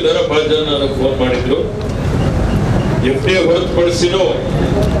ಯುವತಿಯರಿದ್ದಾರೆ, ಬಹಳ ಜನ ನನಗೆ ಫೋನ್ ಮಾಡಿದ್ರು. FDA ಹೊರತುಪಡಿಸಿನೂ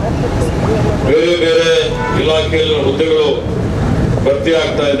ಬೇರೆ ಬೇರೆ ಇಲಾಖೆಯಲ್ಲಿ ಹುದ್ದೆಗಳು ಭರ್ತಿ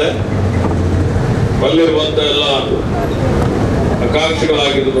ಆಗ್ತಾ ಇದೆ. ಅಲ್ಲಿರುವಂತ ಎಲ್ಲ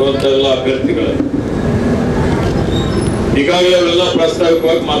ಆಕಾಂಕ್ಷಿಗಳಾಗಿರುವಂತ ಎಲ್ಲ ಅಭ್ಯರ್ಥಿಗಳೇ ಈಗಾಗಲೇ ಅವರೆಲ್ಲ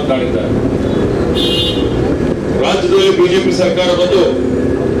ಪ್ರಾಸ್ತಾವಿಕವಾಗಿ ಮಾತನಾಡಿದ್ದಾರೆ. ರಾಜ್ಯದಲ್ಲಿ ಬಿಜೆಪಿ ಸರ್ಕಾರ ಬಂದು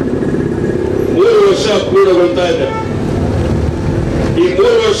 3 ವರ್ಷ ಪೂರ್ಣಗೊಳ್ತಾ ಇದೆ. ಈ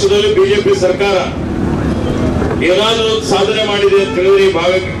 3 ವರ್ಷದಲ್ಲಿ ಬಿಜೆಪಿ ಸರ್ಕಾರ ಏನಾದರೂ ಒಂದು ಸಾಧನೆ ಮಾಡಿದೆ ಅಂತ ಹೇಳಿದ್ರೆ ಈ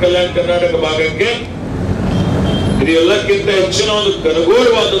ಭಾಗಕ್ಕೆ, ಕಲ್ಯಾಣ ಕರ್ನಾಟಕ ಭಾಗಕ್ಕೆ ಇದು ಎಲ್ಲಕ್ಕಿಂತ ಹೆಚ್ಚಿನ ಒಂದು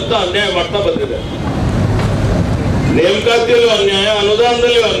ಘನಘೋರವಾದಂತ ಅನ್ಯಾಯ ಮಾಡ್ತಾ ಬಂದಿದೆ. ನೇಮಕಾತಿಯಲ್ಲೂ ಅನ್ಯಾಯ,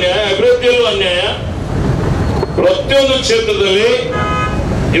 ಅನುದಾನದಲ್ಲೂ ಅನ್ಯಾಯ, ಅಭಿವೃದ್ಧಿಯಲ್ಲೂ ಅನ್ಯಾಯ. ಪ್ರತಿಯೊಂದು ಕ್ಷೇತ್ರದಲ್ಲಿ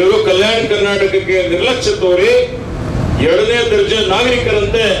ಇವರು ಕಲ್ಯಾಣ ಕರ್ನಾಟಕಕ್ಕೆ ನಿರ್ಲಕ್ಷ್ಯ ತೋರಿ ಎರಡನೇ ದರ್ಜೆ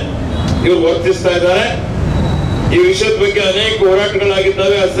ನಾಗರಿಕರಂತೆ ಇವರು ವರ್ತಿಸ್ತಾ ಇದ್ದಾರೆ. ಈ ವಿಷಯದ ಬಗ್ಗೆ ಅನೇಕ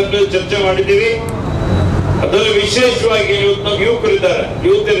ಹೋರಾಟಗಳಾಗಿದ್ದಾವೆ, ಅಸೆಂಬ್ಲಿ ಚರ್ಚೆ ಮಾಡಿದ್ದೀವಿ. ಅದರಲ್ಲಿ ವಿಶೇಷವಾಗಿ ಇವತ್ತು ನಮ್ಮ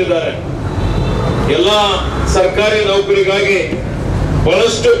ಯುವಕರಿದ್ದಾರೆ, ಎಲ್ಲ ಸರ್ಕಾರಿ ನೌಕರಿಗಾಗಿ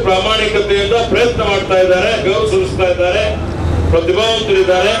ಬಹಳಷ್ಟು ಪ್ರಾಮಾಣಿಕತೆಯಿಂದ ಪ್ರಯತ್ನ ಮಾಡ್ತಾ ಇದ್ದಾರೆ, ಬೆವರು ಸುರಿಸ್ತಾ ಇದ್ದಾರೆ,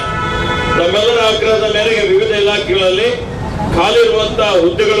 ಪ್ರತಿಭಾವಂತರಿದ್ದಾರೆ. ನಮ್ಮೆಲ್ಲರ ಆಗ್ರಹದ ಮೇರೆಗೆ ವಿವಿಧ ಇಲಾಖೆಗಳಲ್ಲಿ ಖಾಲಿ ಇರುವಂತಹ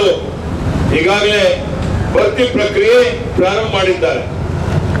ಹುದ್ದೆಗಳು ಈಗಾಗಲೇ ಭರ್ತಿ ಪ್ರಕ್ರಿಯೆ ಪ್ರಾರಂಭ ಮಾಡಿದ್ದಾರೆ.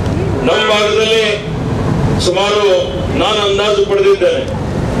 ನಮ್ಮ ಭಾಗದಲ್ಲಿ ಸುಮಾರು ನಾನು ಅಂದಾಜು ಪಡೆದಿದ್ದೇನೆ,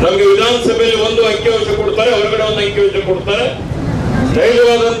 ನಮಗೆ ವಿಧಾನಸಭೆಯಲ್ಲಿ ಒಂದು ಅಂಕಿಅಂಶ ಕೊಡ್ತಾರೆ, ಹೊರಗಡೆ ಒಂದು ಅಂಕಿಅಂಶ ಕೊಡ್ತಾರೆ.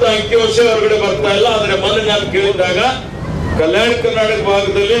 ನೈಜವಾದಂತ ಅಂಕಿಅಂಶ ಹೊರಗಡೆ ಬರ್ತಾ ಇಲ್ಲ. ಆದ್ರೆ ಮೊನ್ನೆ ನಾನು ಕೇಳಿದಾಗ ಕಲ್ಯಾಣ ಕರ್ನಾಟಕ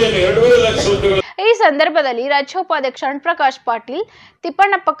ಭಾಗದಲ್ಲಿ 2.5 ಲಕ್ಷ ಹುದ್ದೆಗಳು. ಈ ಸಂದರ್ಭದಲ್ಲಿ ರಾಜ್ಯೋಪಾಧ್ಯಕ್ಷ ಪ್ರಕಾಶ್ ಪಾಟೀಲ್,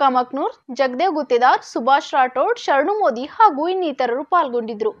 ತಿಪ್ಪಣ್ಣಪ್ಪ ಕಾಮಕ್ನೂರ್, ಜಗದೇವ್ ಗುತ್ತೇದಾರ್, ಸುಭಾಷ್ ರಾಠೋಡ್, ಶರಣು ಮೋದಿ ಹಾಗೂ ಇನ್ನಿತರರು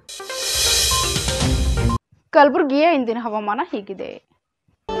ಪಾಲ್ಗೊಂಡಿದ್ದರು. ಕಲಬುರಗಿಯ ಇಂದಿನ ಹವಾಮಾನ ಹೀಗಿದೆ.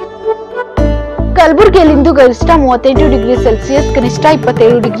 ಕಲಬುರಗಿಯಲ್ಲಿಂದು ಗರಿಷ್ಠ 38 ಡಿಗ್ರಿ ಸೆಲ್ಸಿಯಸ್, ಕನಿಷ್ಠ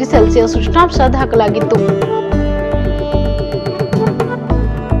 27 ಡಿಗ್ರಿ ಸೆಲ್ಸಿಯಸ್ ಉಷ್ಣಾಂಶ ದಾಖಲಾಗಿತ್ತು.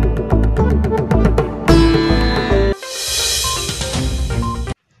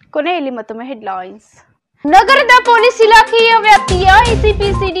 ಕೊನೆಯಲ್ಲಿ ಮತ್ತೊಮ್ಮೆ ಹೆಡ್ಲೈನ್ಸ್. ನಗರದ ಪೊಲೀಸ್ ಇಲಾಖೆಯ ವ್ಯಾಪ್ತಿಯ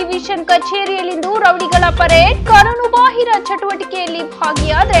ಎಸಿಪಿಸಿ ಡಿವಿಷನ್ ಕಚೇರಿಯಲ್ಲಿಂದು ರೌಡಿಗಳ ಪರೇಡ್, ಕಾನೂನು ಬಾಹಿರ ಚಟುವಟಿಕೆಯಲ್ಲಿ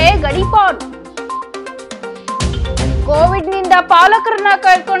ಭಾಗಿಯಾದರೆ ಗಡೀಪಾರು. ಕೋವಿಡ್ನಿಂದ ಪಾಲಕರನ್ನ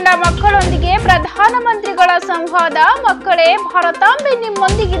ಕಳ್ಕೊಂಡ ಮಕ್ಕಳೊಂದಿಗೆ ಪ್ರಧಾನಮಂತ್ರಿಗಳ ಸಂವಾದ, ಮಕ್ಕಳೇ ಭಾರತಾಂಬೆ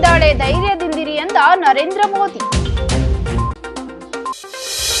ನಿಮ್ಮೊಂದಿಗಿದ್ದಾಳೆ, ಧೈರ್ಯದಿಂದಿರಿ ಎಂದ ನರೇಂದ್ರ ಮೋದಿ.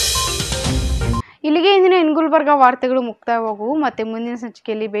 ಇಲ್ಲಿಗೆ ಇಂದಿನ ಗುಲ್ಬರ್ಗಾ ವಾರ್ತೆಗಳು ಮುಕ್ತಾಯವಾಗುವು. ಮತ್ತೆ ಮುಂದಿನ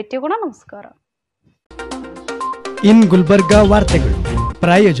ಸಂಚಿಕೆಯಲ್ಲಿ ಭೇಟಿಯಾಗೋಣ. ನಮಸ್ಕಾರ. ಇನ್ ಗುಲ್ಬರ್ಗಾ ವಾರ್ತೆಗಳು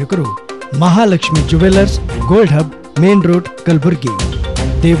ಪ್ರಾಯೋಜಕರು Mahalakshmi jewellers, gold hub, main road, Kalaburagi.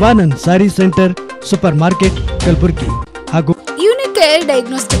 Devanand ಸಾರಿ ಸೆಂಟರ್, ಸೂಪರ್ ಮಾರ್ಕೆಟ್, ಕಲಬುರ್ಗಿ. ಹಾಗೂ Unicare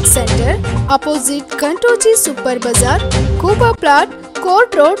diagnostic centre, opposite ಕಂಟೋಜಿ super bazaar, Khuba plot,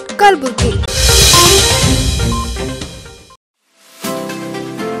 court road, Kalaburagi.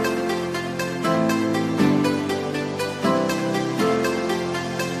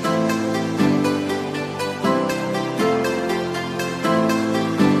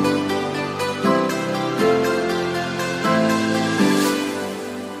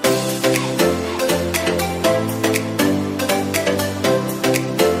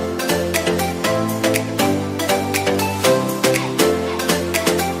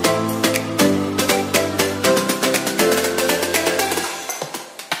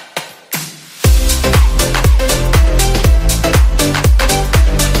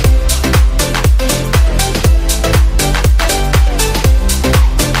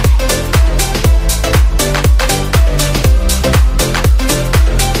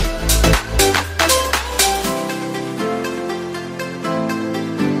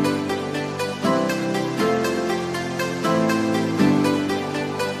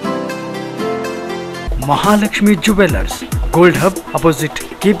 Mahalakshmi jewellers, gold hub, opposite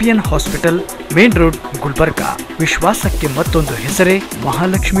KPN hospital, main road, Gulbarga. ವಿಶ್ವಾಸಕ್ಕೆ ಮತ್ತೊಂದು ಹೆಸರೇ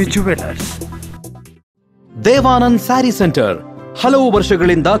ಮಹಾಲಕ್ಷ್ಮಿ ಜುವೆಲ್ಲರ್ಸ್. ದೇವಾನಂದ್ ಸ್ಯಾರಿ ಸೆಂಟರ್ ಹಲವು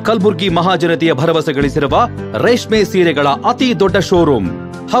ವರ್ಷಗಳಿಂದ ಕಲಬುರ್ಗಿ ಮಹಾಜನತೆಯ ಭರವಸೆ ಗಳಿಸಿರುವ ರೇಷ್ಮೆ ಸೀರೆಗಳ ಅತಿ ದೊಡ್ಡ ಶೋರೂಮ್.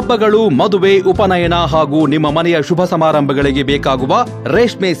 ಹಬ್ಬಗಳು, ಮದುವೆ, ಉಪನಯನ ಹಾಗೂ ನಿಮ್ಮ ಮನೆಯ ಶುಭ ಸಮಾರಂಭಗಳಿಗೆ ಬೇಕಾಗುವ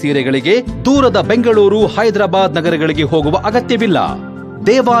ರೇಷ್ಮೆ ಸೀರೆಗಳಿಗೆ ದೂರದ ಬೆಂಗಳೂರು, ಹೈದರಾಬಾದ್ ನಗರಗಳಿಗೆ ಹೋಗುವ ಅಗತ್ಯವಿಲ್ಲ.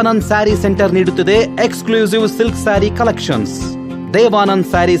 ದೇವಾನಂದ್ ಸ್ಯಾರಿ ಸೆಂಟರ್ ನೀಡುತ್ತಿದೆ exclusive silk sari collections. Devanand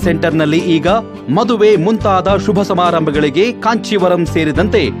sari ಸೆಂಟರ್ನಲ್ಲಿ ಈಗ ಮದುವೆ ಮುಂತಾದ ಶುಭ ಸಮಾರಂಭಗಳಿಗೆ ಕಾಂಚೀವರಂ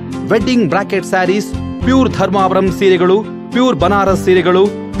ಸೇರಿದಂತೆ wedding brocade saris, pure Dharmavaram ಸೀರೆಗಳು, ಪ್ಯೂರ್ ಬನಾರಸ್ ಸೀರೆಗಳು,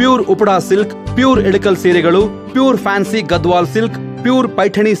 pure Uppada silk, pure Ilkal ಸೀರೆಗಳು, pure fancy Gadwal silk, pure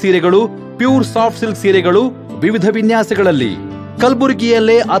Paithani ಸೀರೆಗಳು, ಪ್ಯೂರ್ ಸಾಫ್ಟ್ ಸಿಲ್ಕ್ ಸೀರೆಗಳು ವಿವಿಧ ವಿನ್ಯಾಸಗಳಲ್ಲಿ.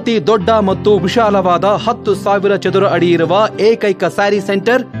 ಕಲಬುರಗಿಯಲ್ಲೇ ಅತಿ ದೊಡ್ಡ ಮತ್ತು ವಿಶಾಲವಾದ 10,000 ಚದುರ ಅಡಿ ಇರುವ ಏಕೈಕ ಸ್ಯಾರಿ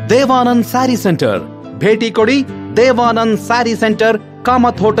ಸೆಂಟರ್ ದೇವಾನಂದ್ ಸ್ಯಾರಿ ಸೆಂಟರ್. ಭೇಟಿ ಕೊಡಿ. ದೇವಾನಂದ್ ಸ್ಯಾರಿ ಸೆಂಟರ್,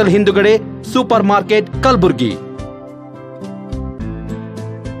 ಕಾಮತ್ ಹೋಟೆಲ್ ಹಿಂದುಗಡೆ, super market, Kalaburagi.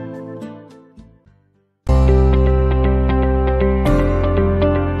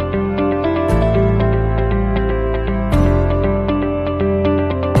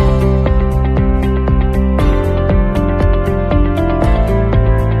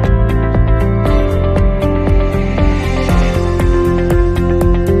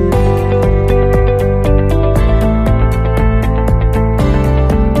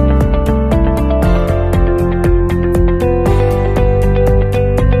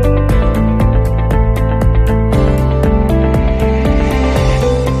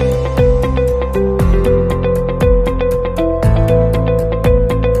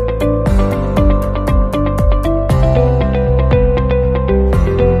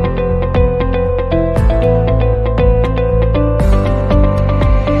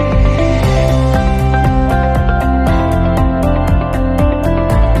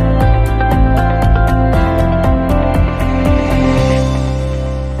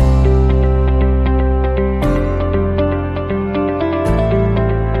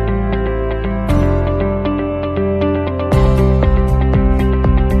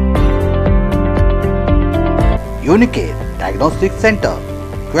 Unicare Diagnostic Center.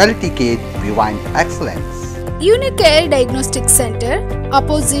 Quality care behind excellence. Unicare Diagnostic Center,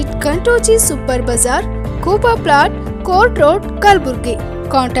 opposite Kantoji Super Bazaar, Kuba Plot, Court Road, Kalburgi.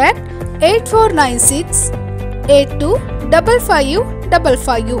 Contact 8496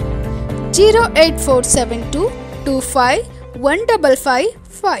 825555 08472 25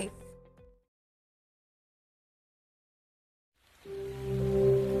 1555.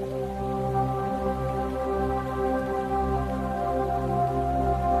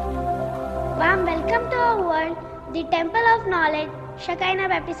 Warm welcome to our world, the Temple of Knowledge, Shekinah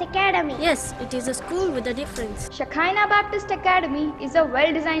Baptist Academy. Yes, it is a school with a difference. Shekinah Baptist Academy is a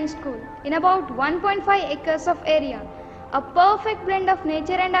well-designed school in about 1.5 acres of area. A perfect blend of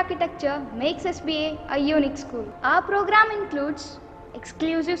nature and architecture makes SBA a unique school. Our program includes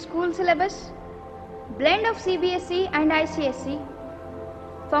exclusive school syllabus, blend of CBSE and ICSE,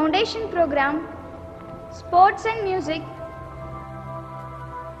 foundation program, sports and music,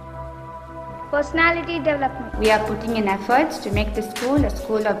 personality development. We are putting in efforts to make the school a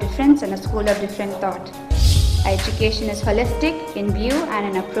school of difference and a school of different thought. Our education is holistic in view and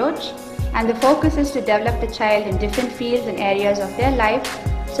in approach, and the focus is to develop the child in different fields and areas of their life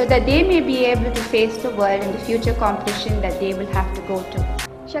so that they may be able to face the world in the future competition that they will have to go to.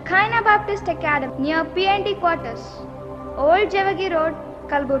 Shekinah Baptist Academy near P&T quarters, Old Javagi Road,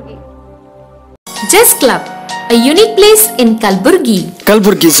 Kalburgi. Chess Club, a unique place in Kalburgi.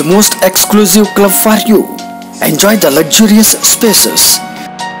 Kalburgi's most exclusive club for you. Enjoy the luxurious spaces.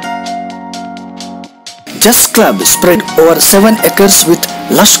 Chess Club spread over 7 acres with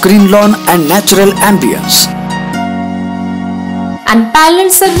lush green lawn and natural ambience.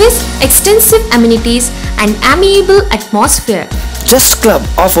 Unparalleled service, extensive amenities and amiable atmosphere. Chess Club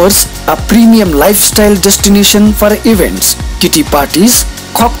offers a premium lifestyle destination for events, kitty parties,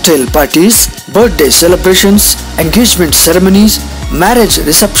 cocktail parties, birthday celebrations, engagement ceremonies, marriage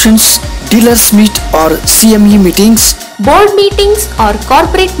receptions, dealers meet or CME meetings, board meetings or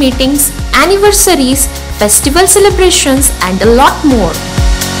corporate meetings, anniversaries, festival celebrations and a lot more.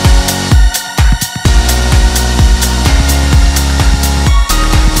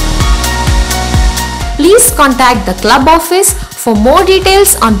 Please contact the club office for more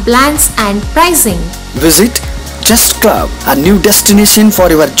details on plans and pricing. Visit Chess Club, a new destination for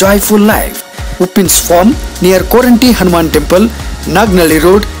your joyful life. Uppin's Farm near Koranti Hanuman Temple, Nagnalli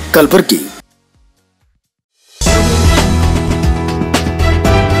Road, Kalburgi.